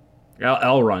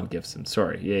 Elrond gifts him.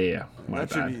 Sorry. Yeah. My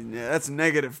bad. That's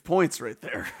negative points right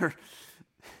there.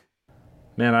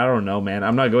 Man, I don't know, man.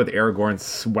 I'm not good with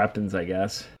Aragorn's weapons, I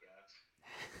guess.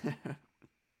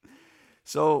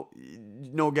 So,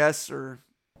 no guess or...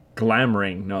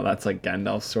 Glamring. No, that's like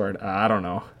Gandalf's sword. I don't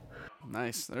know.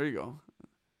 Nice. There you go.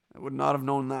 I would not have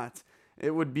known that.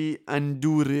 It would be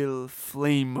Andúril,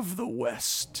 Flame of the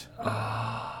West.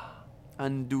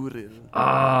 Andúril.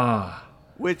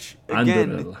 Which,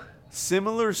 again, Andúril.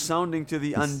 Similar sounding to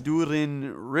the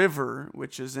Andurin River,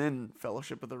 which is in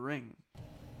Fellowship of the Ring.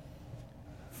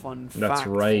 Fun fact. That's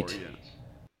right. For you.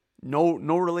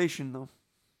 No relation, though.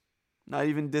 Not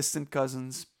even distant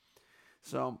cousins.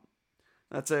 So,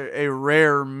 that's a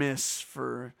rare miss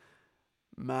for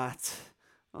Matt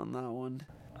on that one.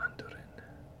 Andurin.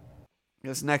 I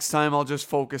guess next time I'll just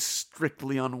focus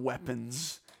strictly on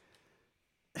weapons.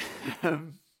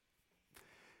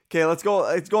 Okay, let's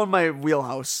go in my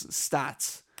wheelhouse.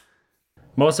 Stats.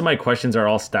 Most of my questions are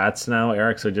all stats now,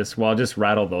 Eric, so I'll just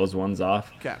rattle those ones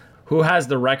off. Okay. Who has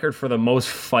the record for the most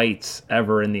fights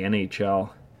ever in the NHL?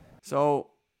 So,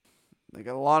 they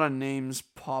got a lot of names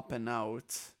popping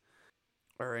out.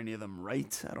 Are any of them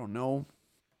right? I don't know.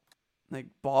 Like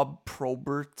Bob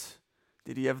Probert.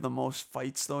 Did he have the most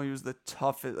fights, though? He was the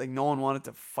toughest. Like, no one wanted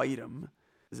to fight him.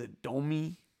 Is it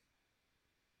Domi?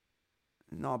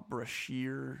 Not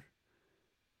Brashear.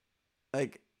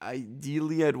 Like,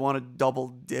 ideally, I'd want to double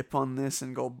dip on this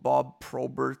and go Bob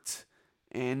Probert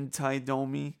and Ty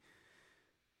Domi.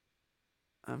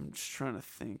 I'm just trying to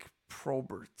think.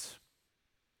 Probert.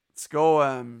 Let's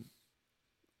go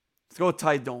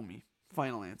Ty Domi.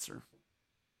 Final answer.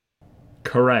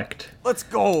 Correct. Let's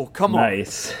go. Come on.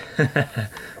 Nice.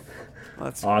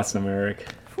 That's awesome, Eric.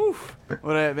 Whew.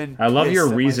 Would I have been I love your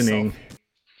reasoning. Myself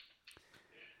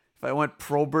if I went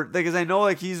Probert, because I know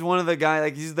like he's one of the guys,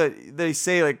 like they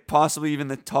say like possibly even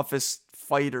the toughest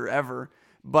fighter ever,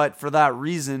 but for that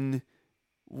reason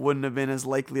wouldn't have been as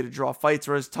likely to draw fights.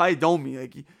 Whereas Ty Domi,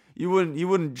 like you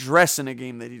wouldn't dress in a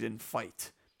game that he didn't fight.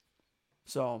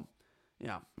 So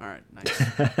yeah, all right,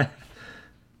 nice.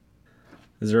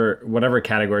 Is there whatever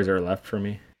categories are left for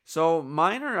me? So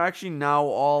mine are actually now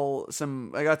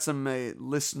I got some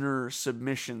listener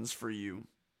submissions for you.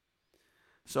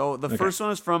 So the first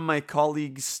one is from my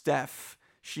colleague Steph.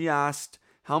 She asked,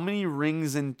 how many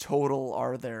rings in total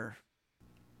are there?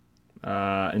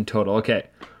 In total, okay.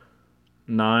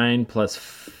 9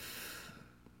 plus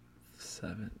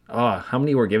 7. Oh, how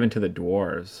many were given to the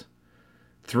dwarves?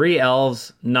 3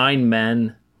 elves, 9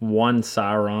 men, 1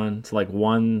 Sauron. It's like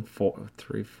 1, 4,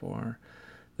 3, 4.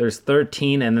 There's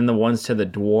 13, and then the ones to the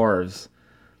dwarves.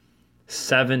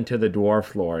 7 to the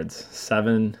dwarf lords.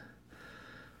 7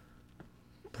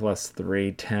 plus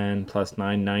 3, 10, plus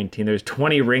 9, 19. There's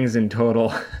 20 rings in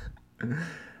total.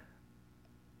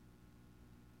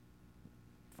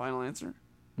 Final answer?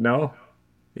 No?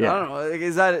 Yeah. I don't know.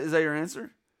 Is that your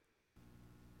answer?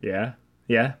 Yeah.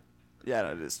 Yeah,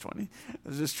 no, it is 20. I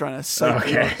was just trying to psych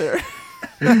you out there.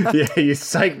 Yeah, you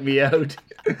psyched me out.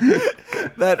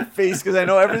 That face, because I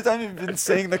know every time you've been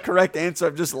saying the correct answer,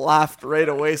 I've just laughed right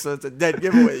away, so it's a dead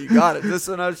giveaway. You got it. This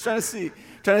one I was trying to see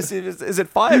if is it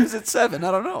 5, is it 7?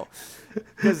 I don't know.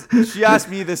 Because she asked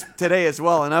me this today as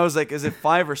well, and I was like, is it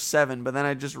 5 or 7? But then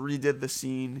I just redid the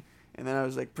scene, and then I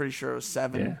was like pretty sure it was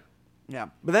 7. Yeah.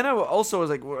 But then I also was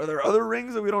like, are there other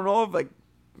rings that we don't know of? Like,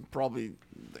 probably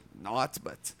not,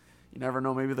 but you never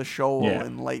know. Maybe the show will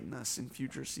enlighten us in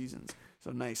future seasons.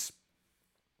 So nice.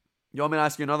 You want me to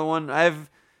ask you another one? I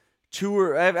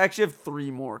actually have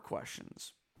 3 more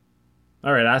questions.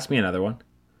 All right, ask me another one.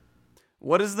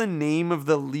 What is the name of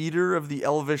the leader of the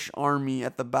Elvish army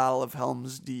at the Battle of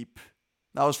Helm's Deep?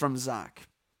 That was from Zach.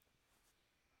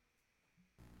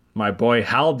 My boy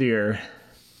Haldir.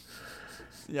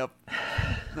 Yep.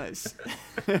 Nice.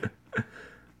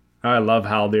 I love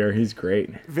Haldir. He's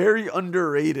great. Very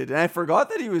underrated. And I forgot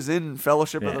that he was in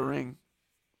Fellowship of the Ring.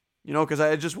 You know, because I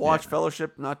had just watched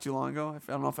Fellowship not too long ago.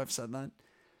 I don't know if I've said that.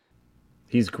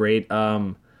 He's great.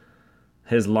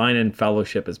 His line in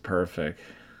Fellowship is perfect.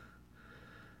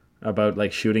 about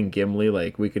like shooting Gimli,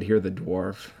 like we could hear the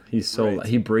dwarf. He's so Right.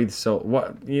 he breathes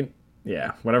so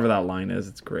yeah, whatever that line is,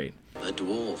 it's great. The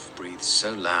dwarf breathes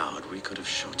so loud we could have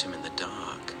shot him in the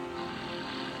dark.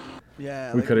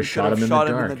 Yeah, We could have shot him in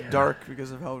the dark.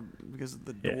 because of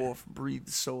the Yeah. dwarf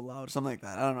breathes so loud, something like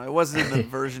that. I don't know. It wasn't in the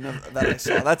version of that I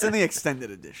saw. That's in the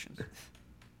extended edition.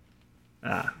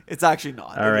 It's actually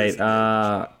not. All It right. is in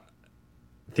the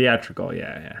Theatrical,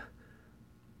 yeah.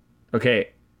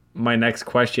 Okay, my next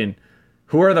question.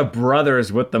 Who are the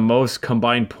brothers with the most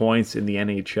combined points in the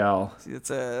NHL? See,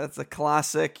 that's a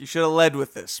classic. You should have led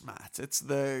with this, Matt. It's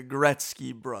the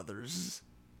Gretzky brothers.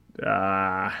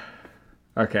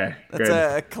 Okay, That's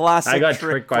good. a classic I got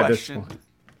trick tricked by this question. one.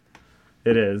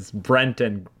 It is Brent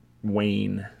and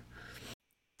Wayne.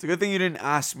 It's a good thing you didn't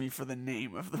ask me for the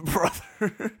name of the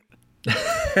brother.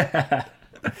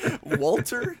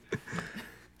 Walter?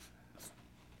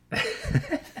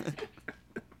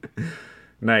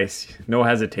 Nice. No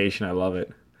hesitation. I love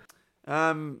it.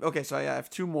 Okay, so I have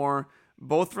two more,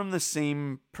 both from the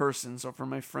same person. So from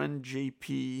my friend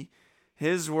JP,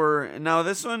 his were, now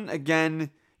this one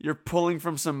again, you're pulling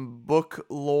from some book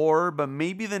lore, but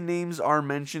maybe the names are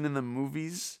mentioned in the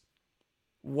movies.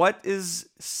 What is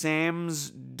Sam's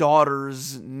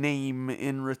daughter's name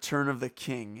in Return of the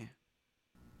King?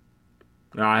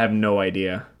 No, I have no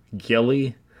idea.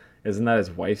 Gilly? Isn't that his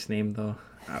wife's name though?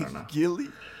 I don't know. Gilly?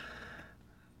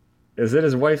 Is it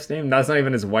his wife's name? That's not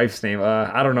even his wife's name.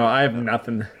 I don't know. I have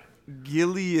nothing.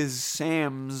 Gilly is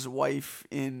Sam's wife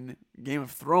in Game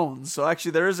of Thrones. So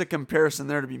actually there is a comparison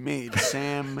there to be made.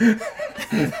 Sam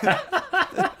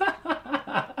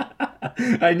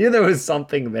I knew there was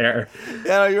something there.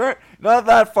 Yeah, no, you're not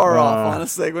that far off,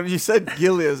 honestly. When you said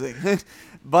Gilly, I was like,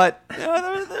 but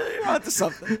you're onto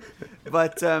something.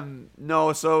 But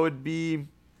no, so it would be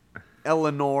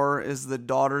Eleanor is the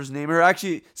daughter's name. Or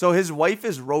actually, so his wife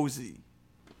is Rosie.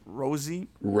 Rosie?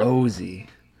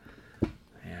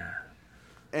 Yeah.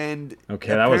 And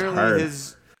Okay, that was hard.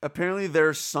 Apparently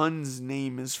their son's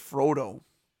name is Frodo.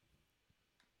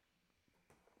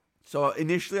 So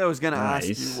initially I was gonna ask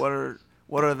you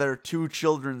what are their two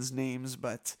children's names,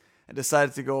 but I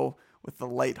decided to go with the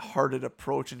light-hearted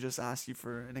approach and just ask you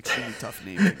for an extremely tough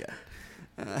name to get.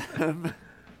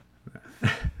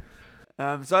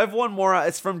 So I have one more.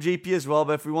 It's from JP as well,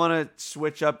 but if we want to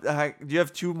switch up, do you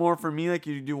have two more for me? Like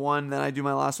you do one, then I do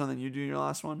my last one, then you do your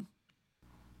last one?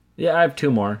 Yeah, I have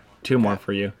two more. Two more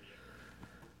for you.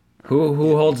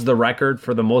 Who holds the record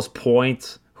for the most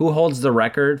points? Who holds the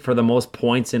record for the most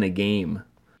points in a game?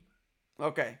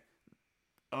 Okay.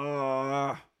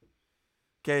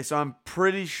 Okay, so I'm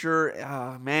pretty sure,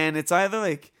 man, it's either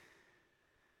like,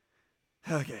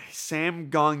 okay,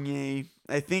 Sam Gagner.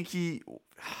 I think he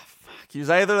was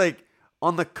either like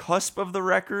on the cusp of the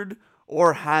record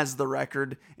or has the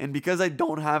record. And because I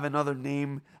don't have another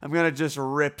name, I'm going to just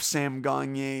rip Sam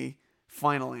Gagner.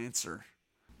 Final answer.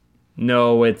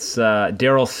 No, it's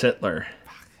Daryl Sittler.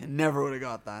 I never would have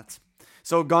got that.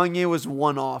 So Gagner was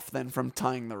one off then from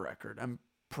tying the record. I'm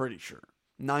pretty sure.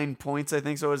 9 points, I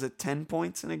think. So is it 10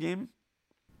 points in a game?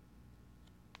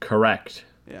 Correct.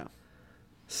 Yeah.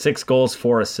 6 goals,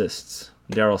 4 assists.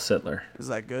 Daryl Sittler. Is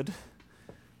that good?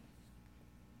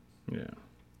 Yeah.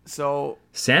 So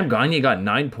Sam Gagner got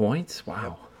 9 points?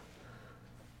 Wow.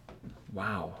 Yep.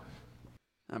 Wow.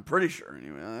 I'm pretty sure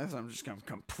anyway. I'm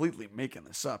completely making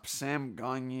this up. Sam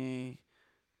Gagner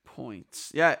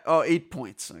points. Yeah. Oh, 8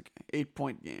 points. Okay.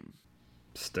 8-point game.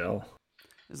 Still.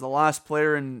 Is the last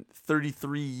player in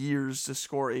 33 years to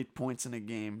score 8 points in a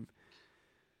game.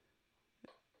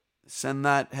 Send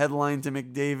that headline to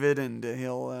McDavid, and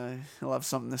he'll have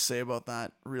something to say about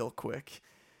that real quick.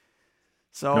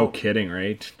 So no kidding,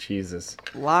 right? Jesus.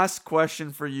 Last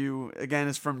question for you again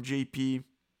is from JP.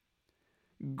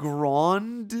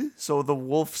 Grand, so the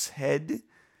wolf's head,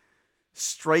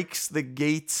 strikes the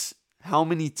gates how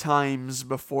many times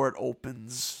before it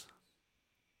opens?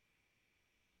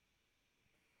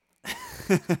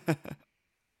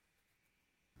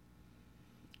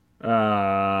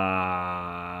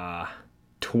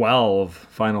 12.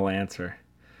 Final answer.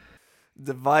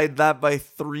 Divide that by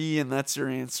 3 and that's your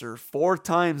answer. 4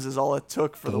 times is all it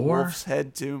took for the wolf's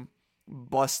head to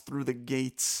bust through the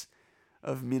gates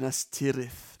of Minas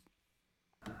Tirith.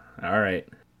 All right.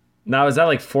 Now, is that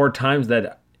like 4 times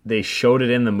that they showed it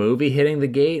in the movie hitting the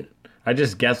gate? I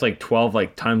just guessed like 12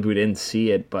 like times we didn't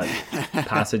see it, but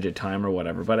passage of time or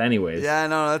whatever. But anyways. Yeah,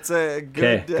 no, that's a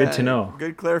good, good to know.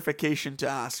 Good clarification to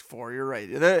ask for. You're right.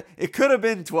 It could have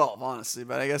been 12, honestly,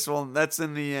 but I guess that's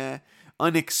in the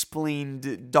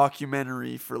unexplained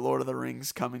documentary for Lord of the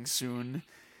Rings coming soon.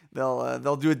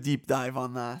 They'll do a deep dive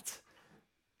on that.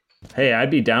 Hey,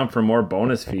 I'd be down for more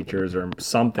bonus features or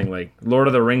something like Lord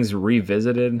of the Rings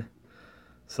Revisited,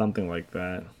 something like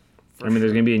that.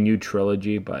 There's gonna be a new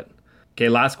trilogy, but okay.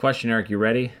 Last question, Eric. You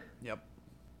ready? Yep.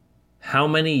 How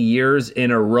many years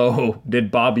in a row did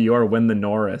Bobby Orr win the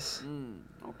Norris?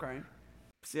 Okay.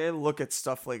 See, I look at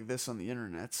stuff like this on the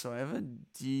internet, so I have a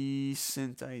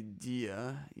decent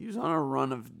idea. He was on a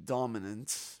run of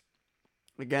dominance.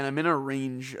 Again, I'm in a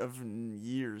range of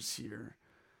years here.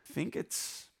 I think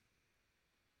it's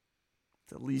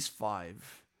at least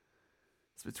 5.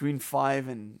 It's between 5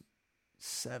 and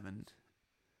 7.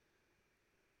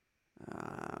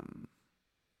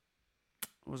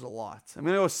 It was a lot. I'm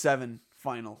going to go 7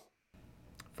 final.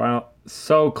 Final,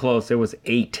 so close. It was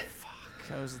 8.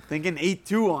 I was thinking 8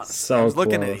 too, honestly. So I was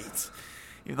looking at close.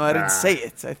 8. Even though I didn't say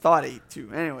it, I thought 8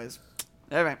 too. Anyways,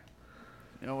 anyway,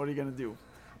 what are you going to do?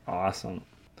 Awesome.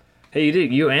 Hey,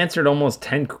 you answered almost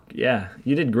 10. Yeah,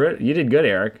 you did great. You did good,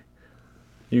 Eric.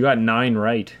 You got 9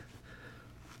 right.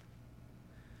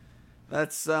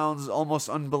 That sounds almost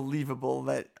unbelievable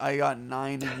that I got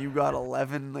 9 and you got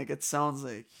 11. Like, it sounds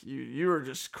like you were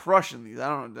just crushing these. I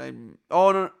don't know.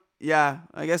 Oh, no. Yeah,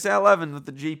 I guess 11 with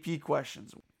the JP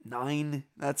questions. 9,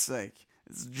 that's like,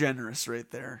 it's generous right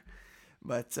there.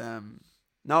 But,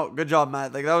 no, good job,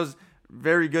 Matt. Like, that was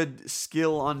very good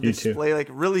skill on display. Too. Like,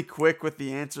 really quick with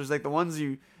the answers. Like, the ones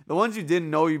you didn't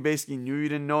know, you basically knew you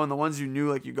didn't know. And the ones you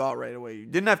knew, like, you got right away. You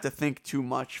didn't have to think too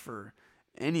much for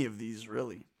any of these,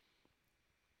 really.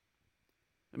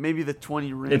 Maybe the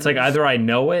 20 rings. It's like either I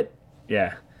know it,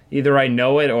 either I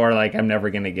know it or like I'm never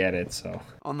gonna get it. So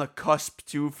on the cusp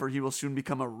too, for he will soon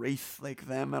become a wraith like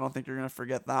them. I don't think you're gonna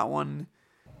forget that one.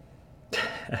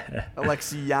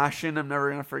 Alexei Yashin, I'm never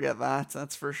gonna forget that.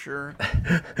 That's for sure.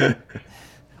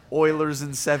 Oilers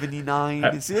in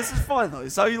 '79. See, this is fun though.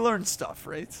 It's how you learn stuff,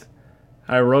 right?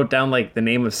 I wrote down like the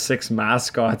name of 6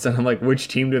 mascots, and I'm like, which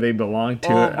team do they belong to?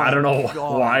 Oh I don't know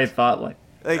God. why I thought like.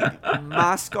 Like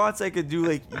mascots, I could do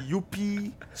like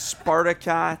Yuppie,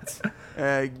 Spartacat,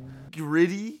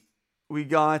 Gritty. We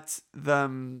got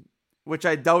them, which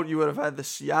I doubt you would have had the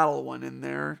Seattle one in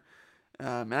there.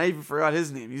 And I even forgot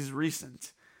his name. He's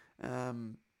recent. I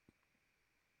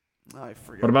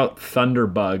forget. What about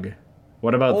Thunderbug?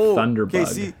 What about Thunderbug? Okay,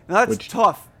 see, that's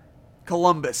tough.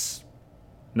 Columbus.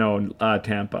 No,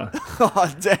 Tampa.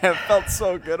 Oh, damn. Felt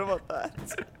so good about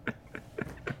that.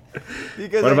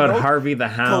 Because what about Harvey the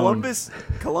Hound?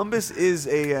 Columbus is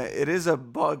it is a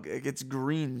bug. Like, it's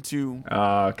green too.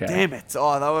 Oh, okay. Damn it!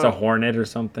 Oh, that was a hornet or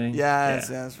something. Yeah, it's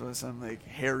something like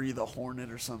Harry the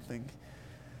Hornet or something.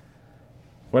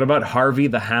 What about Harvey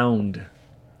the Hound?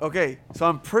 Okay, so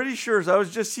I'm pretty sure. So I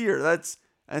was just here.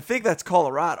 I think that's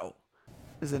Colorado.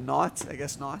 Is it not? I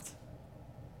guess not.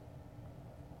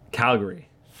 Calgary.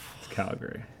 It's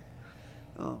Calgary.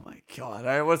 Oh my God. All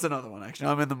right, what's another one? Actually,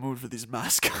 I'm in the mood for these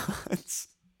mascots.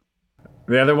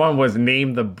 The other one was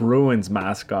name the Bruins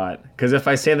mascot. Because if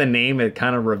I say the name, it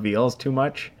kind of reveals too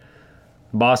much.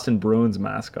 Boston Bruins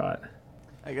mascot.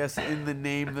 I guess in the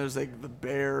name there's like the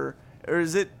bear. Or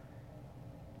is it...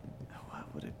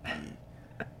 What would it be?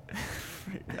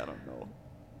 I don't know.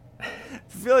 I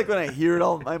feel like when I hear it,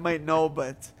 I might know,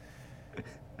 but...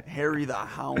 Harry the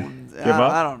Hound.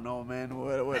 I don't know, man.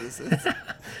 What is it?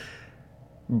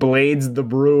 Blades the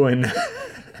Bruin.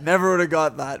 Never would have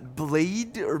got that.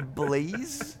 Blade or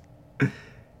Blaze?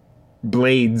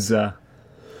 Blades.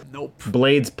 Nope.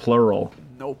 Blades plural.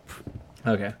 Nope.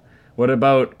 Okay. What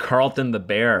about Carlton the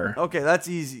Bear? Okay, that's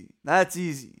easy.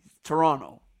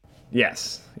 Toronto.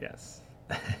 Yes.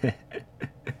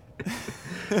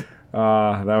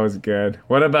 That was good.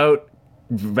 What about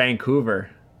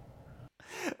Vancouver?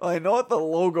 Well, I know what the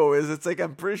logo is. It's like,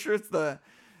 I'm pretty sure it's the...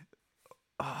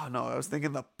 Oh, no, I was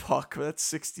thinking the Puck, but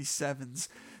that's 67s.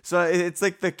 So it's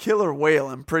like the killer whale,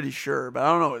 I'm pretty sure, but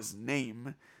I don't know his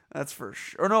name. That's for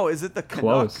sure. Or no, is it the Canuck?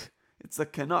 Close. It's the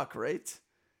Canuck, right?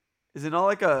 Is it not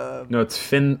like a... No, it's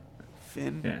Finn.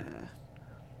 Finn? Yeah.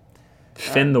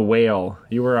 Finn the whale.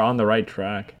 You were on the right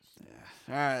track. Yeah.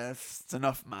 All right, that's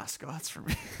enough mascots for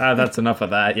me. That's enough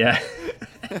of that, yeah.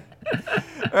 All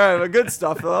right, but good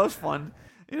stuff, though. That was fun.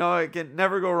 I can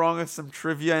never go wrong with some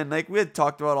trivia. And like we had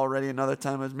talked about already another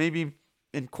time, is maybe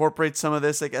incorporate some of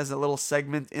this like as a little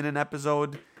segment in an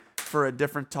episode for a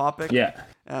different topic. Yeah.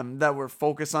 That we're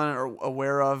focused on or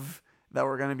aware of that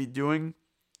we're going to be doing.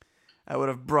 I would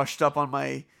have brushed up on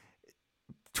my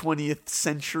 20th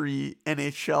century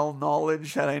NHL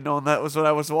knowledge had I known that was what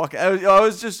I was walking. I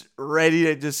was just ready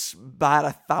to just bat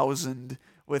 1,000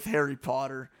 with Harry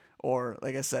Potter or,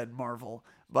 like I said, Marvel.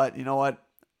 But you know what?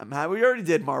 I'm happy. We already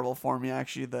did Marvel for me,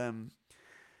 actually. The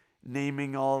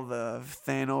naming all the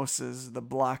Thanos as the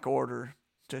Black Order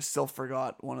which I still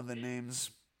forgot one of the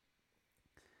names.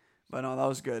 But no, that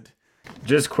was good.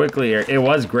 Just quickly here, it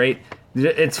was great.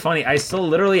 It's funny, I still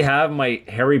literally have my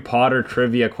Harry Potter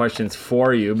trivia questions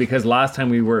for you because last time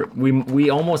we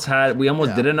almost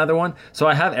did another one. So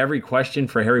I have every question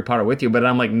for Harry Potter with you, but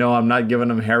I'm like, no, I'm not giving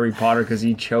him Harry Potter because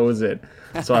he chose it.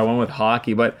 So I went with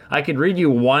hockey. But I could read you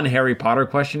one Harry Potter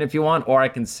question if you want, or I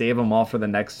can save them all for the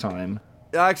next time.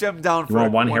 Actually, I'm down for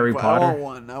one Harry Potter. I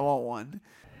want one.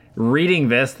 Reading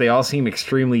this, they all seem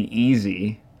extremely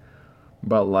easy.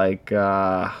 But like,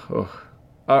 all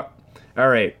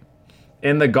right.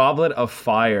 In the Goblet of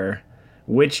Fire,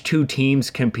 which two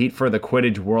teams compete for the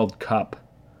Quidditch World Cup?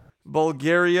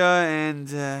 Bulgaria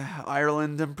and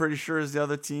Ireland, I'm pretty sure, is the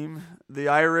other team. The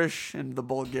Irish and the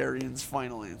Bulgarians,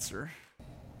 final answer.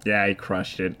 Yeah, he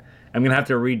crushed it. I'm going to have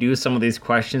to redo some of these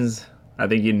questions. I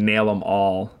think you nail them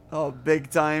all. Oh,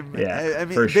 big time. Yeah, I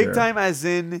mean, for big sure. time as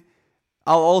in...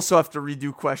 I'll also have to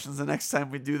redo questions the next time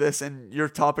we do this, and your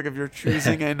topic of your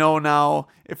choosing. I know now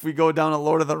if we go down a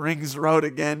Lord of the Rings route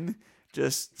again,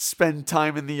 just spend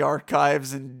time in the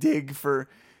archives and dig for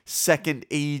Second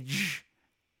Age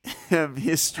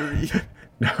history.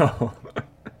 No.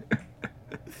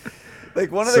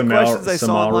 Like one of the questions I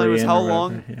saw online was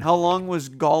Silmarillion how long was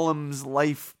Gollum's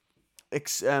life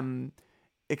extended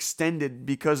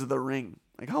because of the ring?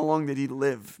 Like how long did he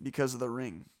live because of the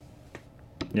ring?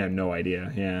 Yeah, no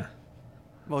idea. Yeah.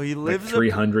 Well, he lives like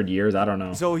 300 years. I don't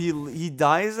know. So he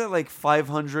dies at like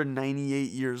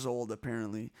 598 years old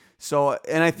apparently. So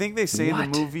and I think they say in the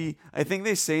movie. I think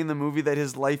they say in the movie that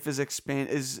his life is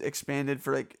expanded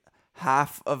for like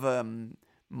half of a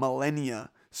millennia.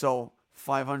 So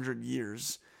 500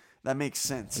 years. That makes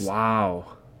sense.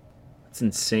 Wow, that's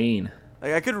insane.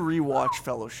 Like I could rewatch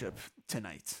Fellowship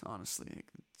tonight. Honestly,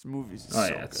 this movie's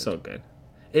it's so good.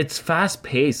 It's fast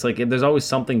paced. Like there's always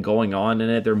something going on in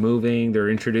it. They're moving. They're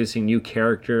introducing new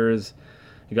characters.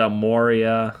 You got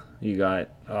Moria. You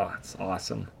got it's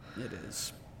awesome. It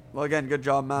is. Well, again, good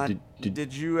job, Matt.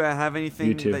 Did you have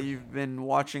anything that you've been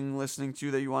watching, listening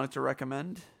to that you wanted to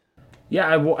recommend? Yeah,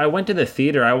 I went to the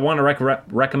theater. I want to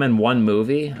recommend one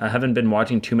movie. I haven't been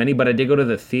watching too many, but I did go to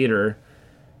the theater,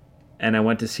 and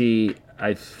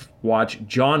I watched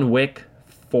John Wick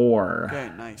 4.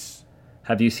 Okay, nice.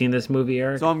 Have you seen this movie,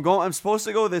 Eric? So I'm supposed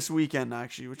to go this weekend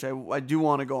actually, which I do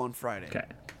want to go on Friday. Okay.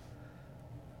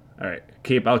 All right.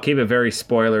 I'll keep it very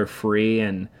spoiler free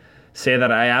and say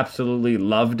that I absolutely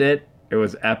loved it. It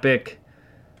was epic.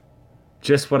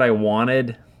 Just what I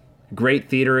wanted. Great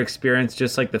theater experience,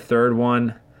 just like the third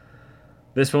one.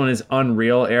 This one is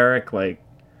unreal, Eric. Like,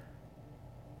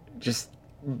 just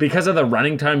because of the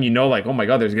running time, like, oh my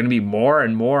God, there's going to be more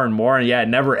and more and more. And yeah, it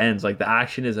never ends. Like, the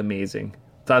action is amazing.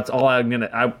 That's all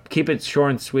I keep it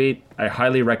short and sweet. I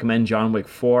highly recommend John Wick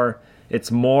 4. It's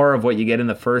more of what you get in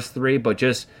the first three, but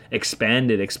just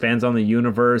expanded. Expands on the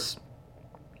universe.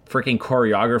 Freaking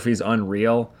choreography is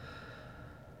unreal.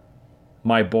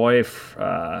 My boy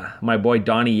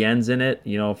Donnie Yen's in it,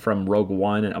 from Rogue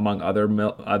One and among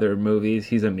other movies.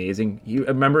 He's amazing. You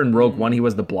remember in Rogue One, he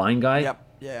was the blind guy?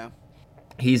 Yep. Yeah.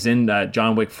 He's in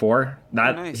John Wick 4.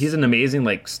 Nice. He's an amazing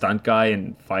stunt guy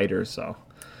and fighter, so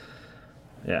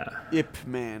yeah. Ip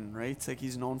Man, right? It's like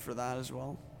he's known for that as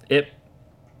well. Ip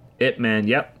Man,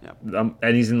 yep.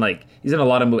 And he's in a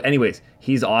lot of movies. Anyways,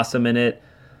 he's awesome in it.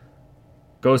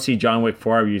 Go see John Wick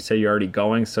 4. You say you're already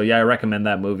going. So yeah, I recommend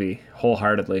that movie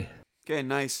wholeheartedly. Okay,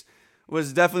 nice.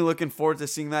 Was definitely looking forward to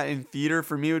seeing that in theater.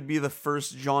 For me, it would be the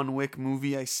first John Wick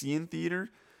movie I see in theater.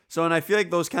 So, and I feel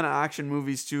like those kind of action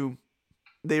movies too,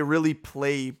 they really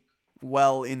play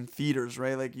well in theaters,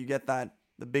 right? Like you get the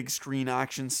big screen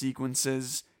action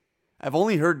sequences. I've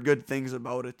only heard good things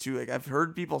about it too. Like I've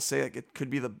heard people say like it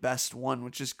could be the best one,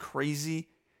 which is crazy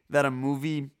that a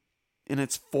movie in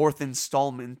its fourth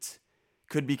installment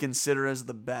could be considered as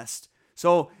the best.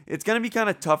 So it's going to be kind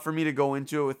of tough for me to go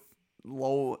into it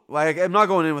with I'm not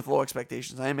going in with low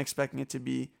expectations. I am expecting it to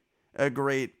be a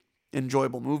great,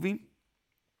 enjoyable movie.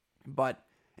 But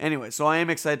anyway, so I am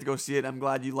excited to go see it. I'm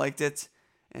glad you liked it.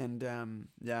 And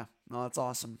that's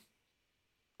awesome.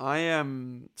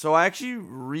 So I actually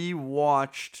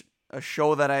rewatched a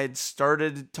show that I had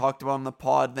talked about on the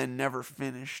pod, then never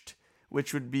finished,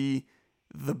 which would be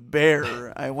The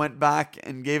Bear. I went back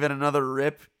and gave it another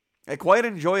rip. I quite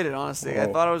enjoyed it, honestly. I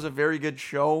thought it was a very good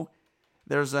show.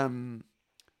 There's a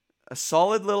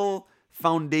solid little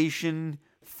foundation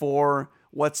for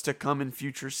what's to come in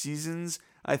future seasons.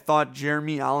 I thought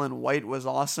Jeremy Allen White was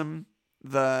awesome.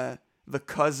 The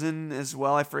cousin as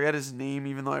well. I forget his name,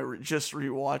 even though I just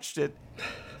rewatched it.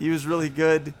 He was really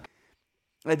good.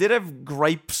 I did have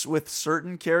gripes with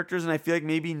certain characters, and I feel like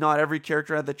maybe not every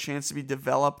character had the chance to be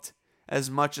developed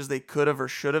as much as they could have or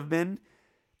should have been.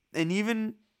 And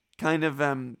even kind of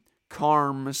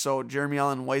Carm, so Jeremy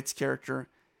Allen White's character,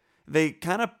 they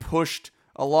kind of pushed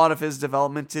a lot of his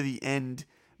development to the end,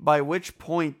 by which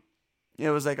point it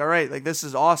was like, all right, like this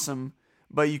is awesome,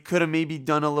 but you could have maybe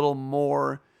done a little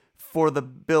more for the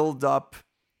build up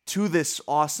to this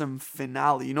awesome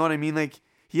finale. You know what I mean? Like,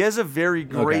 he has a very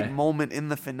great moment in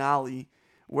the finale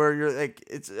where you're like,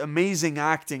 it's amazing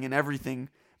acting and everything,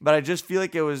 but I just feel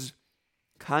like it was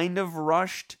kind of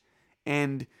rushed.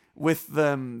 And with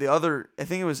the other, I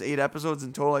think it was 8 episodes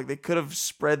in total, like they could have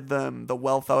spread the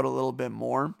wealth out a little bit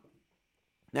more.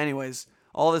 Anyways,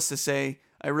 all this to say,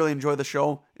 I really enjoyed the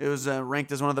show. It was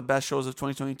ranked as one of the best shows of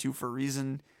 2022 for a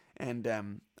reason, and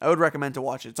I would recommend to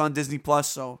watch it. It's on Disney Plus,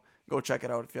 so go check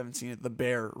it out if you haven't seen it. The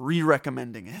Bear,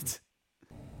 re-recommending it.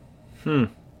 I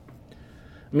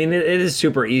mean, it is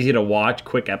super easy to watch,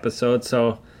 quick episodes,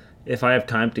 so if I have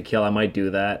time to kill, I might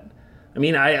do that. I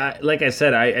mean, I like I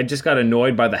said, I just got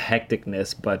annoyed by the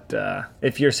hecticness, but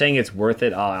if you're saying it's worth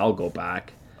it, I'll go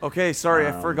back. Okay, sorry,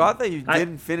 I forgot that you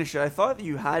didn't finish it. I thought that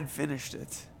you had finished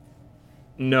it.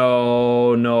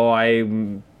 No, I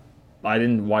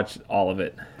didn't watch all of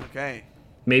it. Okay.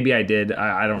 Maybe I did.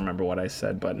 I don't remember what I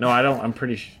said, but no, I don't. I'm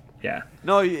pretty yeah.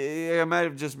 No, I might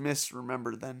have just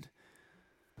misremembered then.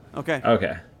 Okay.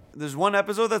 Okay. There's one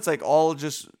episode that's like all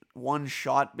just one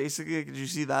shot, basically. Did you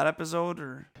see that episode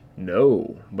or?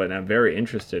 No, but I'm very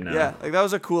interested now. Yeah, like that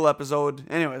was a cool episode.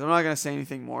 Anyways, I'm not gonna say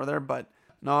anything more there, but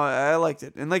no, I liked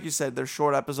it. And like you said, they're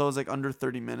short episodes, like under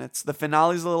 30 minutes. The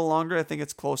finale's a little longer. I think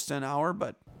it's close to an hour,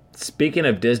 but. Speaking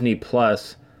of Disney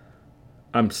Plus,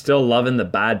 I'm still loving The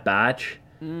Bad Batch.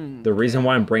 The reason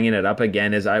why I'm bringing it up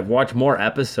again is I've watched more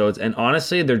episodes, and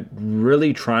honestly, they're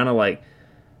really trying to like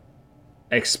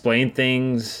explain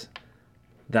things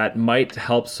that might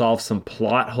help solve some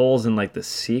plot holes in like the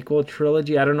sequel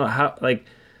trilogy. I don't know how, like,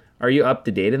 are you up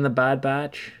to date in The Bad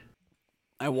Batch?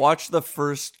 I watched the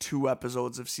first 2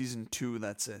 episodes of season 2.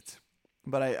 That's it.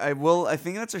 But I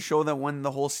think that's a show that when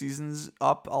the whole season's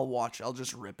up, I'll watch. I'll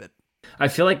just rip it. I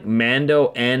feel like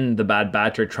Mando and The Bad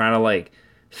Batch are trying to like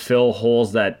fill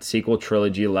holes that sequel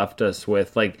trilogy left us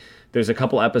with. Like, there's a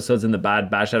couple episodes in The Bad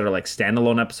Batch that are like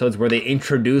standalone episodes where they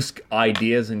introduce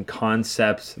ideas and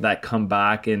concepts that come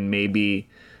back in maybe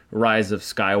Rise of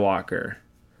Skywalker.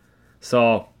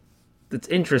 So it's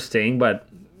interesting, but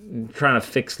trying to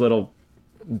fix little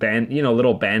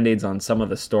band-aids on some of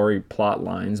the story plot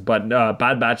lines. But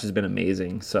Bad Batch has been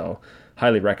amazing, so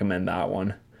highly recommend that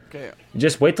one. Okay.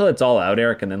 Just wait till it's all out,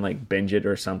 Eric, and then like binge it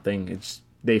or something.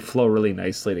 They flow really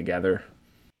nicely together.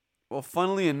 Well,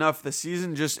 funnily enough, the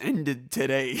season just ended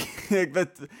today. Like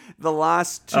the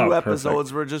last 2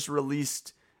 episodes were just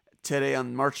released today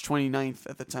on March 29th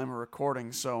at the time of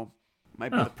recording, so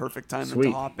might be the perfect time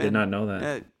to hop in. Did not know that.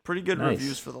 Yeah, pretty good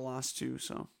reviews for the last 2,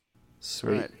 so.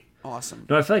 Sweet. Right. Awesome.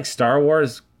 No, I feel like Star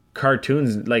Wars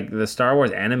cartoons, like the Star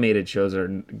Wars animated shows, are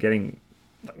getting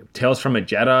like, Tales from a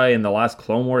Jedi in the last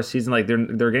Clone Wars season. Like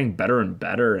they're getting better and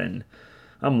better, and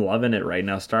I'm loving it right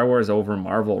now. Star Wars over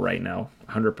Marvel right now,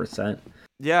 100%.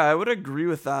 Yeah, I would agree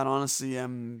with that, honestly. I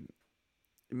mean,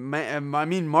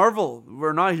 Marvel,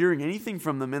 we're not hearing anything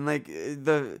from them, and like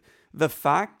the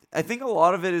fact, I think a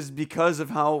lot of it is because of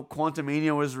how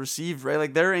Quantumania was received, right?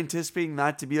 Like they're anticipating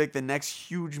that to be like the next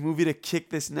huge movie to kick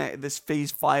this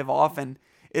Phase 5 off, and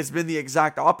it's been the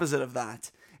exact opposite of that.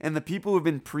 And the people who've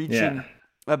been preaching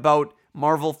about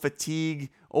Marvel fatigue,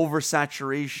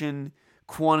 oversaturation,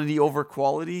 quantity over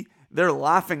quality, they're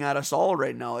laughing at us all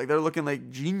right now. Like they're looking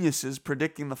like geniuses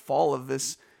predicting the fall of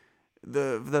this.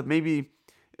 The maybe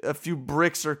a few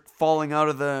bricks are falling out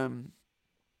of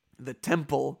the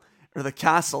temple or the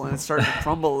castle, and it's starting to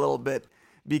crumble a little bit,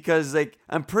 because like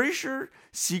I'm pretty sure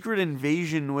Secret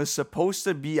Invasion was supposed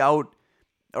to be out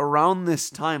around this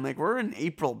time. Like we're in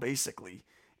April basically,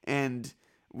 and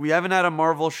we haven't had a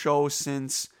Marvel show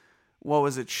since, what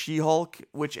was it, She-Hulk,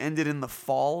 which ended in the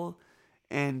fall.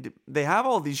 And they have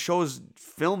all these shows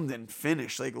filmed and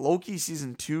finished. Like Loki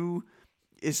season 2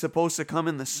 is supposed to come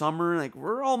in the summer. Like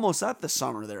we're almost at the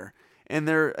summer there. And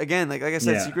they're, again, like I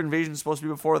said, Secret Invasion is supposed to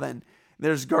be before then.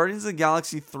 There's Guardians of the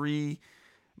Galaxy 3,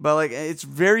 but like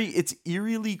it's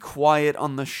eerily quiet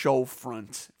on the show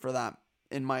front for that,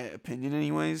 in my opinion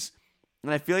anyways.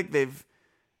 And I feel like they've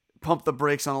pumped the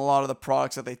brakes on a lot of the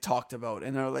products that they talked about,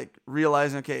 and they're like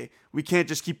realizing, okay, we can't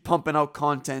just keep pumping out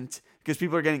content because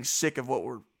people are getting sick of what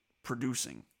we're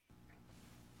producing.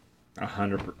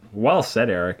 100%. Well said,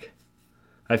 Eric.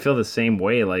 I feel the same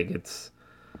way. Like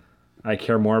I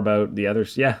care more about the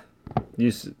others. Yeah,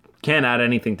 Can't add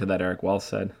anything to that, Eric. Well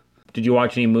said. Did you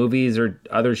watch any movies or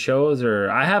other shows? Or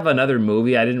I have another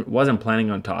movie. Wasn't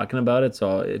planning on talking about it.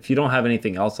 So if you don't have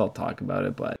anything else, I'll talk about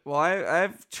it. But well, I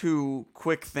have two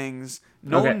quick things.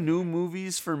 No new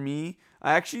movies for me.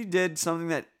 I actually did something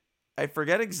that I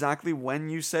forget exactly when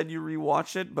you said you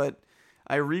rewatched it, but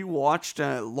I rewatched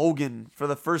Logan for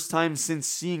the first time since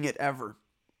seeing it ever.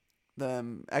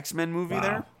 The X-Men movie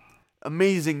there.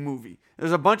 Amazing movie.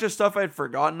 There's a bunch of stuff I'd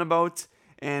forgotten about,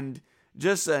 and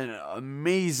just an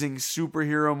amazing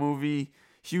superhero movie.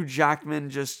 Hugh Jackman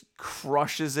just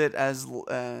crushes it as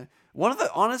one of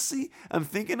the, honestly, I'm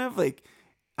thinking of like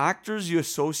actors you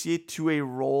associate to a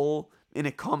role in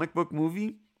a comic book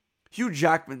movie. Hugh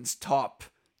Jackman's top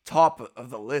of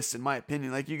the list, in my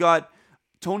opinion. Like, you got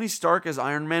Tony Stark as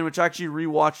Iron Man, which I actually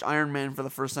rewatched Iron Man for the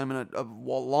first time in a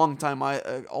long time.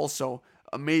 Also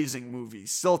amazing movie.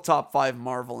 Still top 5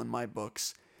 Marvel in my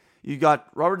books. You got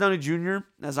Robert Downey Jr.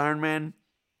 as Iron Man.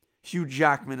 Hugh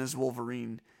Jackman as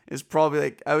Wolverine is probably,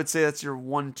 like, I would say that's your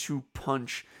 1-2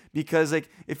 punch. Because, like,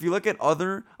 if you look at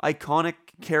other iconic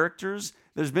characters,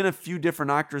 there's been a few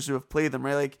different actors who have played them,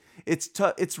 right? Like,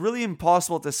 it's really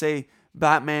impossible to say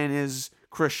Batman is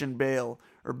Christian Bale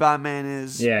or Batman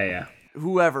is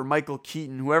whoever, Michael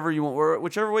Keaton, whoever you want, or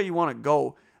whichever way you want to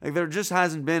go. Like, there just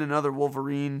hasn't been another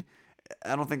Wolverine.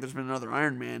 I don't think there's been another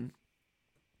Iron Man.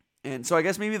 And so I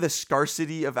guess maybe the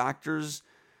scarcity of actors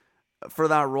for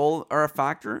that role are a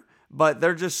factor, but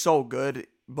they're just so good.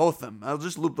 Both of them. I'll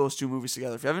just loop those two movies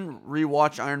together. If you haven't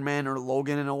rewatched Iron Man or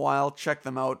Logan in a while, check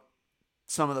them out.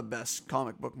 Some of the best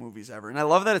comic book movies ever. And I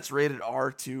love that it's rated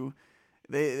R too.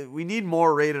 We need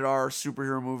more rated R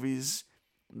superhero movies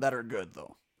that are good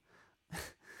though.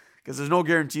 Because there's no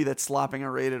guarantee that slapping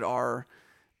a rated R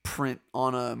print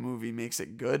on a movie makes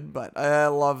it good, but I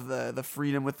love the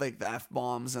freedom with like the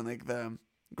F-bombs and like the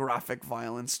graphic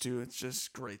violence too. It's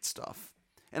just great stuff.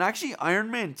 And actually Iron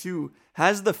Man 2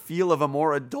 has the feel of a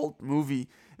more adult movie.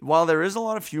 While there is a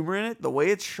lot of humor in it, the way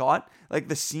it's shot, like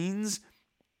the scenes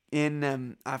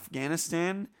in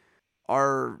Afghanistan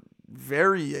are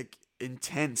very like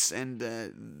intense and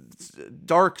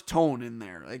dark tone in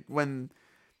there. Like when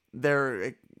they're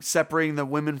like, separating the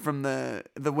women from the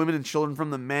women and children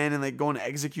from the men and like going to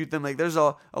execute them. Like there's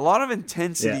a lot of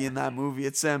intensity in that movie.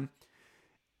 It's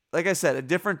like I said, a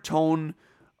different tone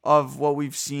of what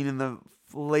we've seen in the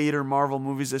later Marvel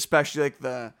movies, especially like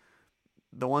the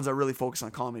ones that really focus on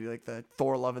comedy, like the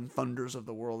Thor Love and Thunders of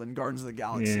the world and Guardians of the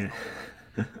Galaxy.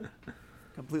 Yeah.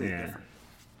 Completely different.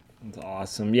 That's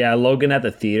awesome. Yeah, Logan at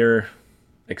the theater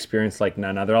experience like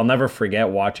none other. I'll never forget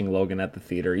watching Logan at the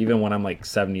theater, even when I'm like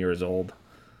 7 years old.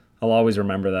 I'll always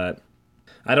remember that.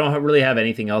 I don't really have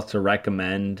anything else to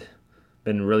recommend.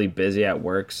 Been really busy at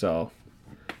work, so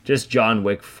just John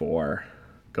Wick 4.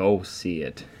 Go see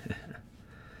it.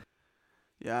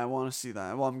 Yeah, I want to see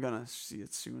that. Well, I'm going to see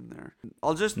it soon there.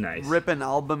 I'll just rip an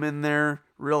album in there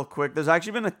real quick. There's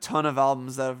actually been a ton of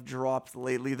albums that have dropped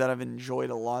lately that I've enjoyed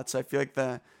a lot. So I feel like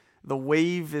the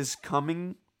wave is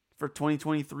coming for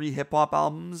 2023 hip-hop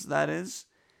albums, that is.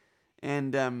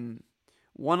 And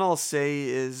one I'll say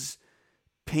is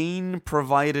Pain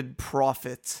Provided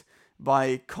Profit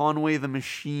by Conway the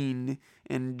Machine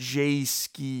and Jay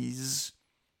Skis.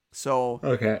 So,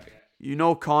 you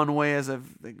know Conway, as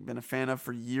I've been a fan of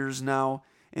for years now,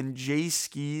 and Jay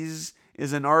Skis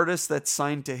is an artist that's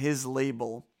signed to his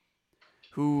label,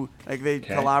 who like they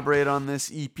collaborate on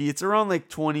this EP. It's around like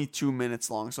 22 minutes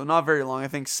long, so not very long. I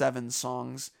think 7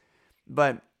 songs.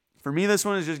 But for me, this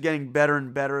one is just getting better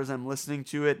and better as I'm listening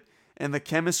to it. And the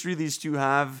chemistry these two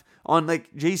have on,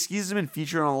 like, Jay Skis has been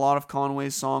featured on a lot of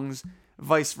Conway's songs,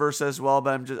 vice versa as well,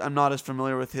 but I'm not as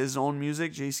familiar with his own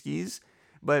music, Jay Skis.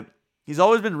 But he's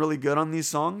always been really good on these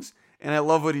songs, and I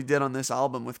love what he did on this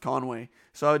album with Conway.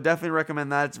 So I would definitely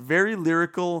recommend that. It's very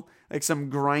lyrical, like some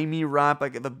grimy rap,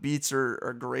 like the beats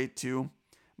are great too.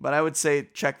 But I would say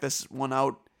check this one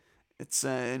out. It's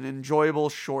an enjoyable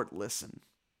short listen.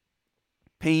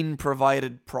 Pain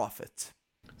Provided Profit.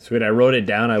 Sweet, I wrote it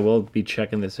down. I will be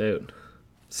checking this out.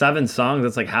 7 songs,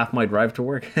 that's like half my drive to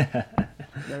work.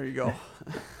 There you go.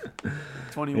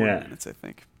 21 minutes, I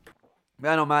think.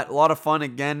 I know, Matt, a lot of fun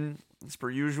again, as per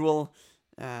usual.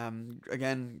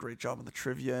 Again, great job on the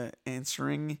trivia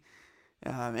answering.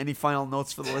 Any final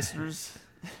notes for the listeners?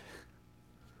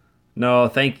 No,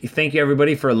 thank you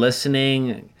everybody for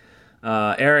listening.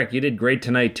 Eric, you did great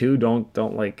tonight too.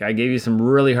 Don't like, I gave you some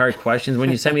really hard questions.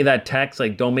 When you sent me that text,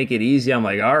 like, don't make it easy, I'm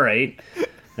like, all right.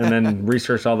 And then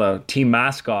researched all the team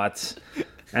mascots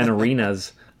and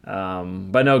arenas.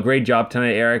 But no, great job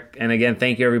tonight, Eric. And again,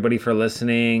 thank you everybody for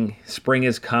listening. Spring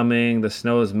is coming. The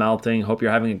snow is melting. Hope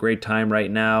you're having a great time right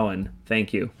now. And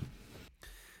thank you.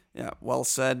 Yeah, well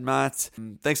said, Matt.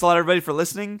 Thanks a lot, everybody, for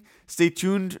listening. Stay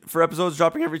tuned for episodes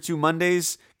dropping every 2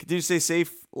 Mondays. Continue to stay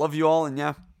safe. Love you all, and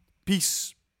yeah,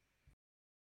 peace.